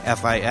J,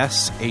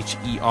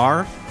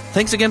 FISHER.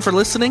 Thanks again for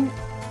listening.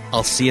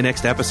 I'll see you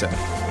next episode.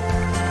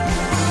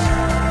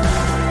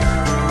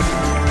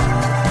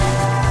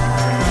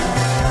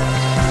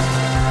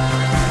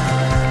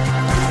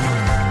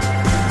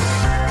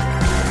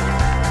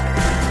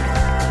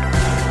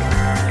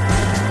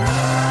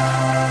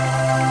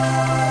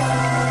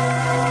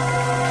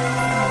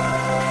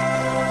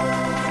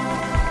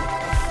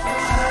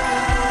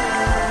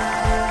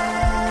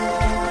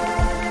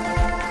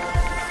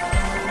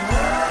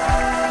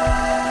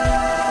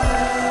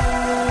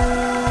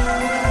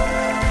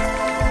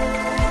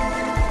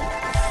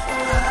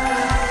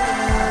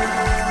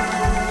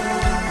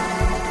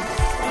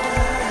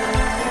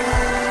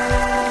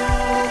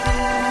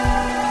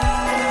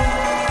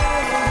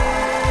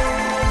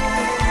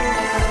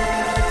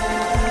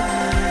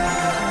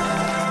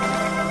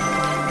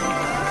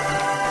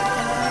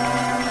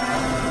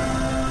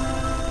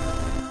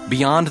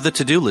 Beyond the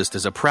To-Do List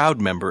is a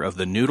proud member of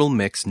the Noodle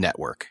Mix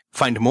Network.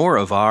 Find more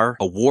of our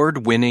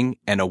award-winning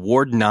and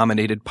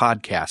award-nominated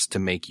podcasts to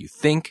make you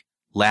think,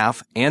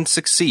 laugh, and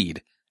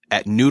succeed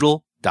at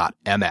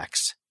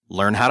noodle.mx.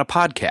 Learn how to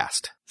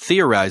podcast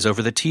Theorize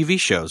over the TV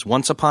shows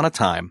Once Upon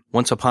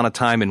a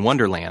Time in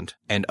Wonderland,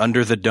 and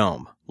Under the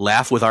Dome.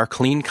 Laugh with our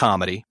clean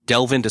comedy,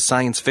 delve into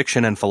science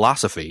fiction and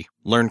philosophy,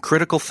 learn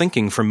critical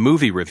thinking from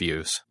movie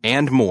reviews,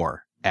 and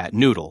more at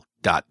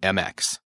noodle.mx.